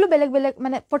সকলো বেলেগ বেলেগ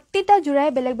মানে প্ৰতিটা জোৰাই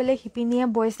বেলেগ বেলেগ হিপিনিয়ে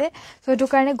বৈছে সো এটো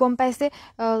কাৰণে গম পাইছে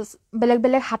বেলেগ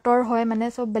বেলেগ হাতৰ হয় মানে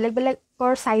সব বেলেগ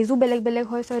বেলেগৰ সাইজো বেলেগ বেলেগ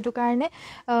হয় সো এটো কাৰণে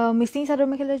মিচিং চাদৰ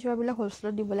মেখেলাৰ জোৰাবিলাক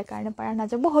হোলসেলত দিবলৈ কাৰণে পাৰা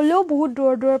নাযাব হলেও বহুত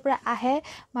দূৰ দূৰৰ পৰা আহে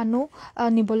মানুহ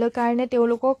নিবলৈ কাৰণে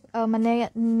তেওঁলোকক মানে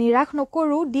নিৰাশ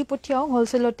নকৰো দি পঠিয়াও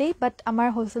হোলসেলতেই বাট আমাৰ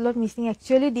হোলসেলত মিচিং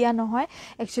একচুয়ালি দিয়া নহয়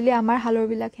একচুয়ালি আমাৰ হালৰ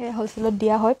বিলাকহে হোলসেলত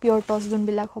দিয়া হয় পিওৰ টস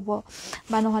যোনবিলাক হ'ব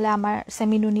বা নহলে আমাৰ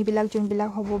সেমি নুনি বিলাক যোনবিলাক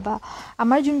হ'ব বা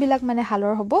আমাৰ যোনবিলাক মানে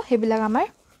হালৰ হ'ব হেবিলাক আমাৰ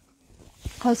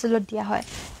হোলসেলত দিয়া হয়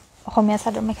অসমীয়া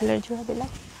চাদৰ মেখেলাৰ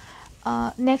জোৰাবিলাক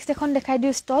নেক্সট এখন দেখাই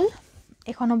দিও ষ্টল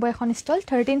এখন হ'ব এখন ষ্টল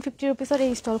 1350 रुपीसৰ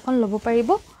এই ষ্টলখন ল'ব পাৰিব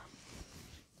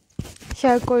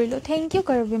শেয়াৰ কৰিলো থ্যাংক ইউ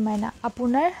কৰবি মাইনা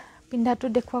আপোনাৰ পিন্ধাটো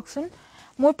দেখুৱাকচোন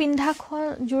মোৰ পিন্ধাখন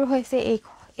জোৰ হৈছে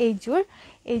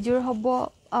এই জোৰ হ'ব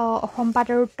অসম পাট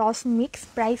আৰু টস মিক্স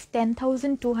প্ৰাইস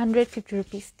 10250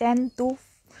 रुपीस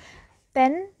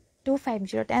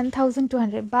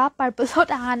 10250 বা পাৰ্পলত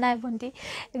আহা নাই ভন্টি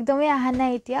একদমই আহা নাই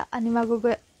এতিয়া Anima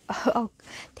Gogoi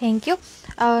thank U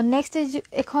next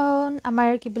এখন আমাৰ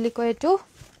কি বুলি কয় এটো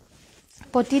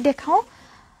পটি দেখাও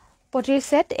পটিৰ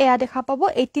সেট এয়া দেখা পাব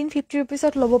 1850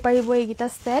 रुपीसত ল'ব পাৰিব এইগিটা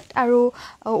সেট আৰু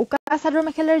উকা চাদৰ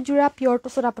মেখেলাৰ জোৰা পিওৰ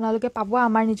টসত আপোনালোকে পাব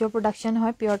আমাৰ নিজৰ প্ৰডাকশন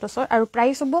হয় পিওৰ টসৰ আৰু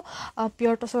প্ৰাইস হ'ব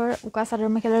পিওৰ টসৰ উকা চাদৰ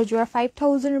মেখেলাৰ জোৰা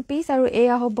 5000 रुपीस আৰু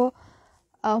এয়া হ'ব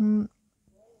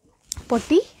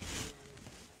পটি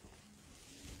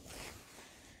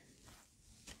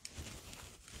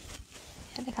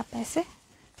দেখা পাইছে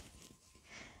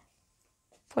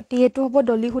পটি এটো হ'ব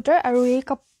ডলি হুটাৰ আৰু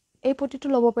এই পটিটো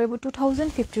ল'ব পাৰিব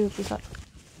 2050 रुपीसত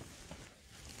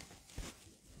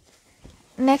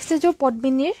নেক্সট এজোৰ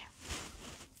পদ্মিনীৰ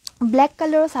ব্ল্যাক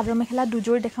কালাৰৰ চাদৰ মেখেলা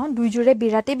দুজোৰ দেখাও দুইজোৰে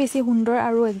বিৰাতে বেছি সুন্দৰ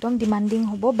আৰু একদম ডিমান্ডিং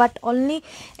হ'ব বাট অনলি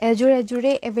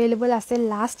এজোৰে अवेलेबल আছে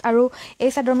লাষ্ট আৰু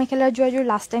এই চাদৰ মেখেলাৰ জোৰ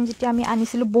লাষ্ট টাইম যেতিয়া আমি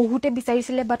আনিছিলো বহুতে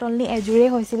বিচাৰিছিলে বাট অনলি এজোৰে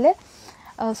হৈছিলে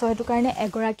সো এটো কাৰণে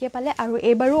এগৰাকীয়ে পালে আৰু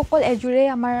এবাৰো অকল এজোৰে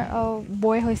আমাৰ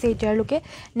বয় হৈছে এতিয়ালৈকে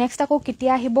নেক্সট আকৌ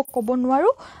কেতিয়া আহিব ক'ব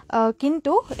নোৱাৰো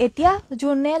কিন্তু এতিয়া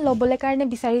জুনে লবলে কাৰণে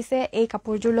বিচাৰিছে এই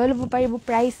কাপোৰজোৰ লৈ ল'ব পাৰিব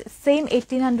প্ৰাইস সেম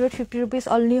 1850 रुपीस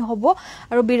অনলি হ'ব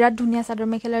আৰু বিৰাট ধুনিয়া চাদৰ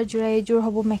মেখেলাৰ জোৰা এজোৰ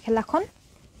হ'ব মেখেলাখন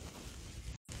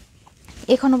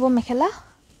এখন হ'ব মেখেলা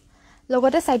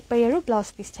লগতে সাইড পাৰি আৰু ব্লাউজ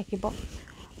পিস থাকিব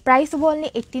প্ৰাইস হ'ব অনলি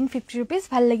 1850 रुपीस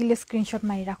ভাল লাগিলে স্ক্ৰিনশ্বট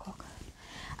মাৰি ৰাখক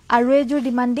আৰু এজোৰ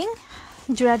ডিমান্ডিং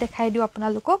জোৰা দেখাই দিও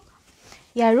আপোনালোকক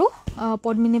ইয়াৰো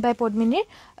পদ্মিনী বাই পদ্মিনীৰ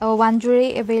ওৱান জোৰে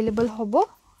अवेलेबल হ'ব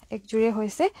এক জোৰে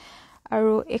হৈছে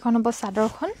আৰু এখন হ'ব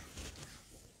চাদৰখন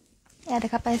ইয়া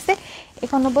দেখা পাইছে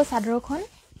এখন হ'ব চাদৰখন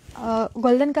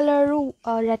গোল্ডেন কালাৰ আৰু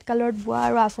ৰেড কালাৰত বোৱা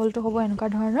আৰু আসলটো হ'ব এনেকুৱা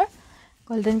ধৰণৰ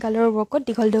গোল্ডেন কালাৰৰ ওৱৰ্কত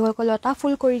দীঘল দীঘল কলটা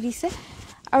ফুল কৰি দিছে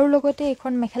আৰু লগতে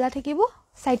এখন মেখেলা থাকিব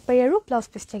সাইড পাৰি আৰু ব্লাউজ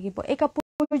পিস থাকিব এই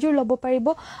কাপোৰজোৰ ল'ব পাৰিব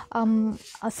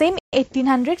সেম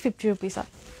 1850 रुपीसত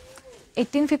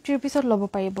 1850 रुपीसত ল'ব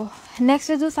পাৰিব নেক্সট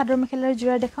এজোৰ চাদৰ মেখেলাৰ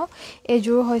জোৰা দেখাও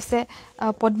এজোৰ হৈছে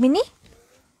পদ্মিনী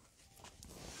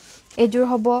এজোৰ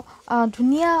হ'ব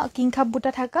ধুনিয়া কিংখাপ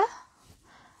বুটা থাকা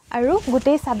আৰু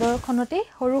গোটেই চাদৰখনতে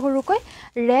সৰু সৰুকৈ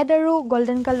ৰেড আৰু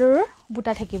গোল্ডেন কালাৰৰ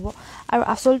বুটা থাকিব আৰু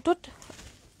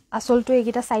আসলটো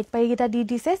এইগিটা সাইড পাৰি গিটা দি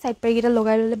দিছে সাইড পাৰি গিটা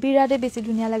লগাই ললে বিৰাতে বেছি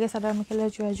ধুনিয়া লাগে চাদৰ মেখেলাৰ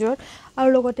জোৰাজোৰ আৰু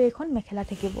লগতে এখন মেখেলা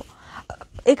থাকিব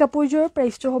এই কাপোৰজোৰ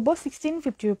প্ৰাইসটো হ'ব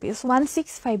 1650 रुपीस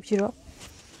 1650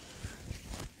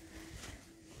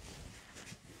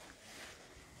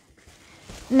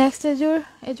 নেক্সট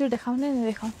এজোৰ দেখাও নে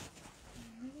নেদেখাও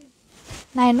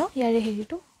নাই ন ইয়াৰে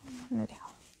হেৰিটো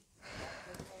নেদেখাও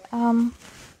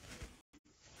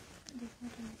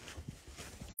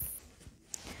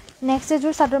নেক্সট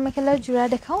এজোৰ চাদৰ মেখেলাৰ জোৰা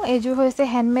দেখাও এজোৰ হৈছে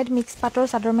হ্যান্ডমেড মিক্স পাটৰ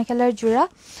চাদৰ মেখেলাৰ জোৰা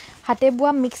হাতে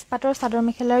বোৱা মিক্স পাটৰ চাদৰ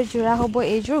মেখেলাৰ জোৰা হ'ব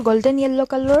এজোৰ গোল্ডেন ইয়েলো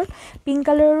কালাৰৰ পিংক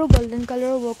কালাৰৰ আৰু গোল্ডেন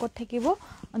কালাৰৰ ওৱৰ্কত থাকিব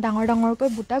ডাঙৰ ডাঙৰকৈ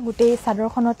বুটা গোটেই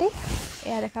চাদৰখনতে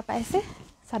এয়া দেখা পাইছে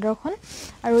চাদৰখন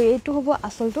আৰু এইটো হ'ব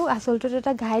আসলটোত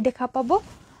এটা ঘাই দেখা পাব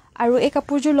আৰু এই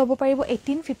কাপোৰজোৰ ল'ব পাৰিব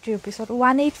 1850 रुपीसত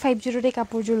 1850 এই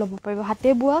কাপোৰজোৰ ল'ব পাৰিব হাতে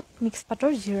বোৱা মিক্স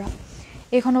পাটৰ জোৰা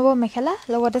এইখন হ'ব মেখেলা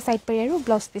লগতে সাইড পাৰি আৰু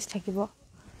ব্লাউজ পিস থাকিব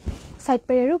সাইড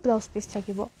পাৰি আৰু ব্লাউজ পিস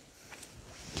থাকিব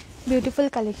বিউটিফুল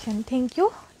কালেকশন থ্যাংক ইউ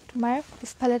তোমাৰ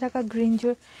পিছফালে থকা গ্ৰীন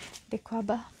জোৰ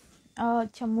দেখুৱাবা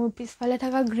আচ্ছা মোৰ পিছফালে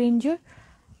থকা গ্ৰীন জোৰ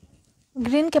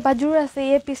গ্ৰীণ কেইবাযোৰ আছে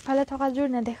এই পিছফালে থকাযোৰ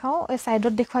নেদেখাওঁ এই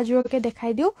ছাইডত দেখুৱাযোৰকে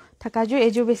দেখাই দিওঁ থাকাযোৰ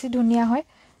এইযোৰ বেছি ধুনীয়া হয়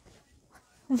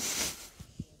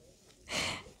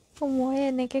মই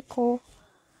এনেকৈ কওঁ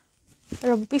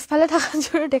ৰ'ব পিছফালে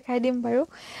থকাযোৰ দেখাই দিম বাৰু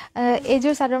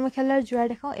এইযোৰ চাদৰ মেখেলাৰ যোৰা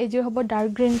দেখাওঁ এইযোৰ হ'ব ডাৰ্ক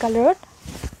গ্ৰীণ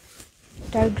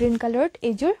কালাৰত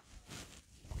এইযোৰ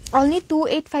অনলি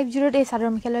 2850 এই চাদৰ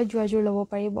মেখেলাৰ যোৰাযোৰ ল'ব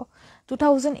পাৰিব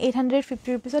 2850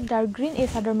 रुपीसत डार्क ग्रीन এই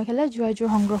চাদৰ মেখেলা যোৰাযোৰ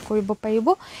সংগ্ৰহ কৰিব পাৰিব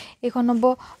এখন হ'ব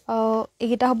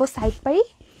এইকেইটা হ'ব সাইড পাৰি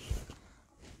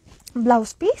ব্লাউজ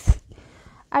পিস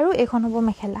আৰু এখন হ'ব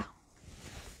মেখেলা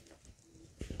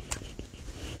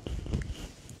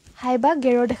হাইবা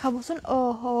গেৰো দেখাবচোন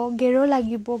গেৰো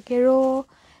লাগিব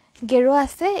গেৰো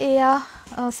আছে এয়া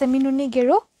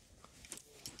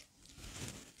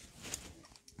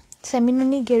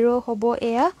সেমিনুনি গেৰো হ'ব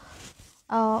এয়া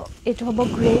এইটো হ'ব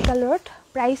গ্ৰে কালাৰত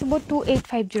প্ৰাইস হ'ব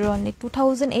 2850 অনলি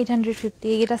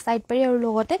 2850 এইটা সাইড পাৰি আৰু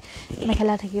লগতে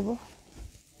মেখেলা থাকিব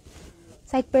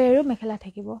সাইড পাৰি আৰু মেখেলা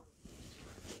থাকিব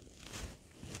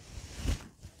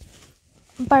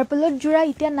পাৰ্পলত জোৰা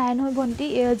এতিয়া নাই নহয় ভন্টি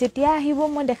যেতিয়া আহিব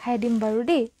মই দেখাই দিম বাৰু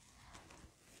দেই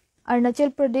অৰুণাচল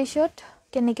প্ৰদেশত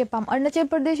কেনেকে পাম অৰুণাচল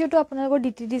প্ৰদেশতো আপোনালোকৰ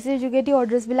ডিটিডিসিৰ যোগেদি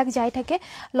অৰ্ডাৰছ বিলাক যাই থাকে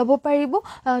ল'ব পাৰিব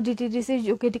ডিটিডিসিৰ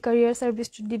যোগেদি কাৰিয়াৰ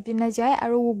সাৰ্ভিসটো দি পিনে যায়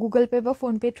আৰু গুগল পে বা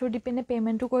ফোন পে থ্ৰু দি পিনে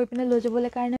পেমেন্টটো কৰি পিনে লৈ যাবলৈ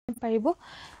কাৰণে পাৰিব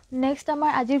নেক্সট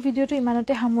আমাৰ আজিৰ ভিডিওটো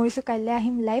ইমানতে সামৰিছো কাইলৈ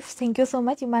আহিম লাইভ থ্যাংক ইউ সো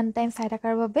মাচ ইমান টাইম চাই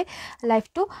থাকাৰ বাবে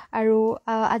লাইভটো আৰু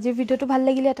আজিৰ ভিডিওটো ভাল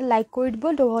লাগিলে এটা লাইক কৰি দিব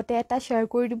লগতে এটা শেয়াৰ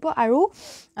কৰি দিব আৰু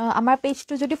আমাৰ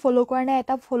পেজটো যদি ফলো কৰা নাই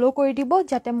এটা ফলো কৰি দিব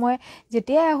যাতে মই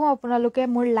যেতিয়া আহো আপোনালোকে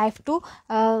মোৰ লাইভটো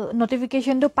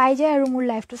নটিফিকেশনটো পাই যায় আৰু মোৰ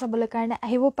লাইভটো চাবলৈ কাৰণে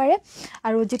আহিব পাৰে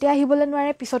আৰু যেতিয়া আহিবলৈ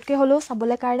নোৱাৰে পিছতকে হলো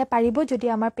চাবলৈ কাৰণে পাৰিব যদি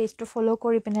আমাৰ পেজটো ফলো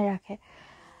কৰি পিনে ৰাখে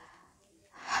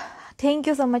থ্যাংক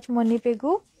ইউ সো মাচ মনি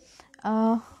পেগু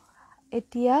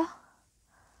এতিয়া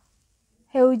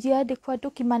হেউজিয়া দেখুৱাটো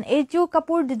কিমান এইযোৰ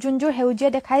কাপোৰ যোনযোৰ হেউজিয়া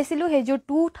দেখাইছিলো সেইযোৰ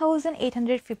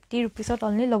 2850 रुपीसত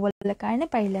অনলি ল'বলৈ কাৰণে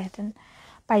পাৰিলেহেঁতেন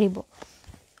পাৰিব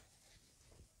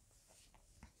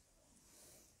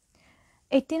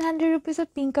 1800 रुपीसत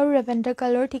पिंक আৰু লেভেণ্ডাৰ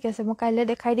কালাৰ ঠিক আছে মই কাইলৈ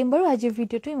দেখাই দিম বাৰু আজিৰ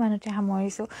ভিডিওটো ইমানতে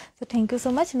সামৰিছো সো থ্যাংক ইউ সো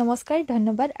মাচ নমস্কাৰ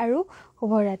ধন্যবাদ আৰু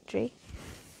শুভৰাত্ৰি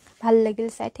ভাল লাগিল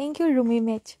চাই thank U Rumi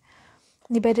match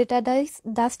Nivedita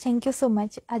Das thank U so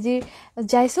মাচ আজি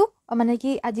যাইছো মানে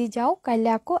কি আজি যাও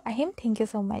কাইলৈ আকৌ আহিম থ্যাংক ইউ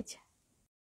সো মাচ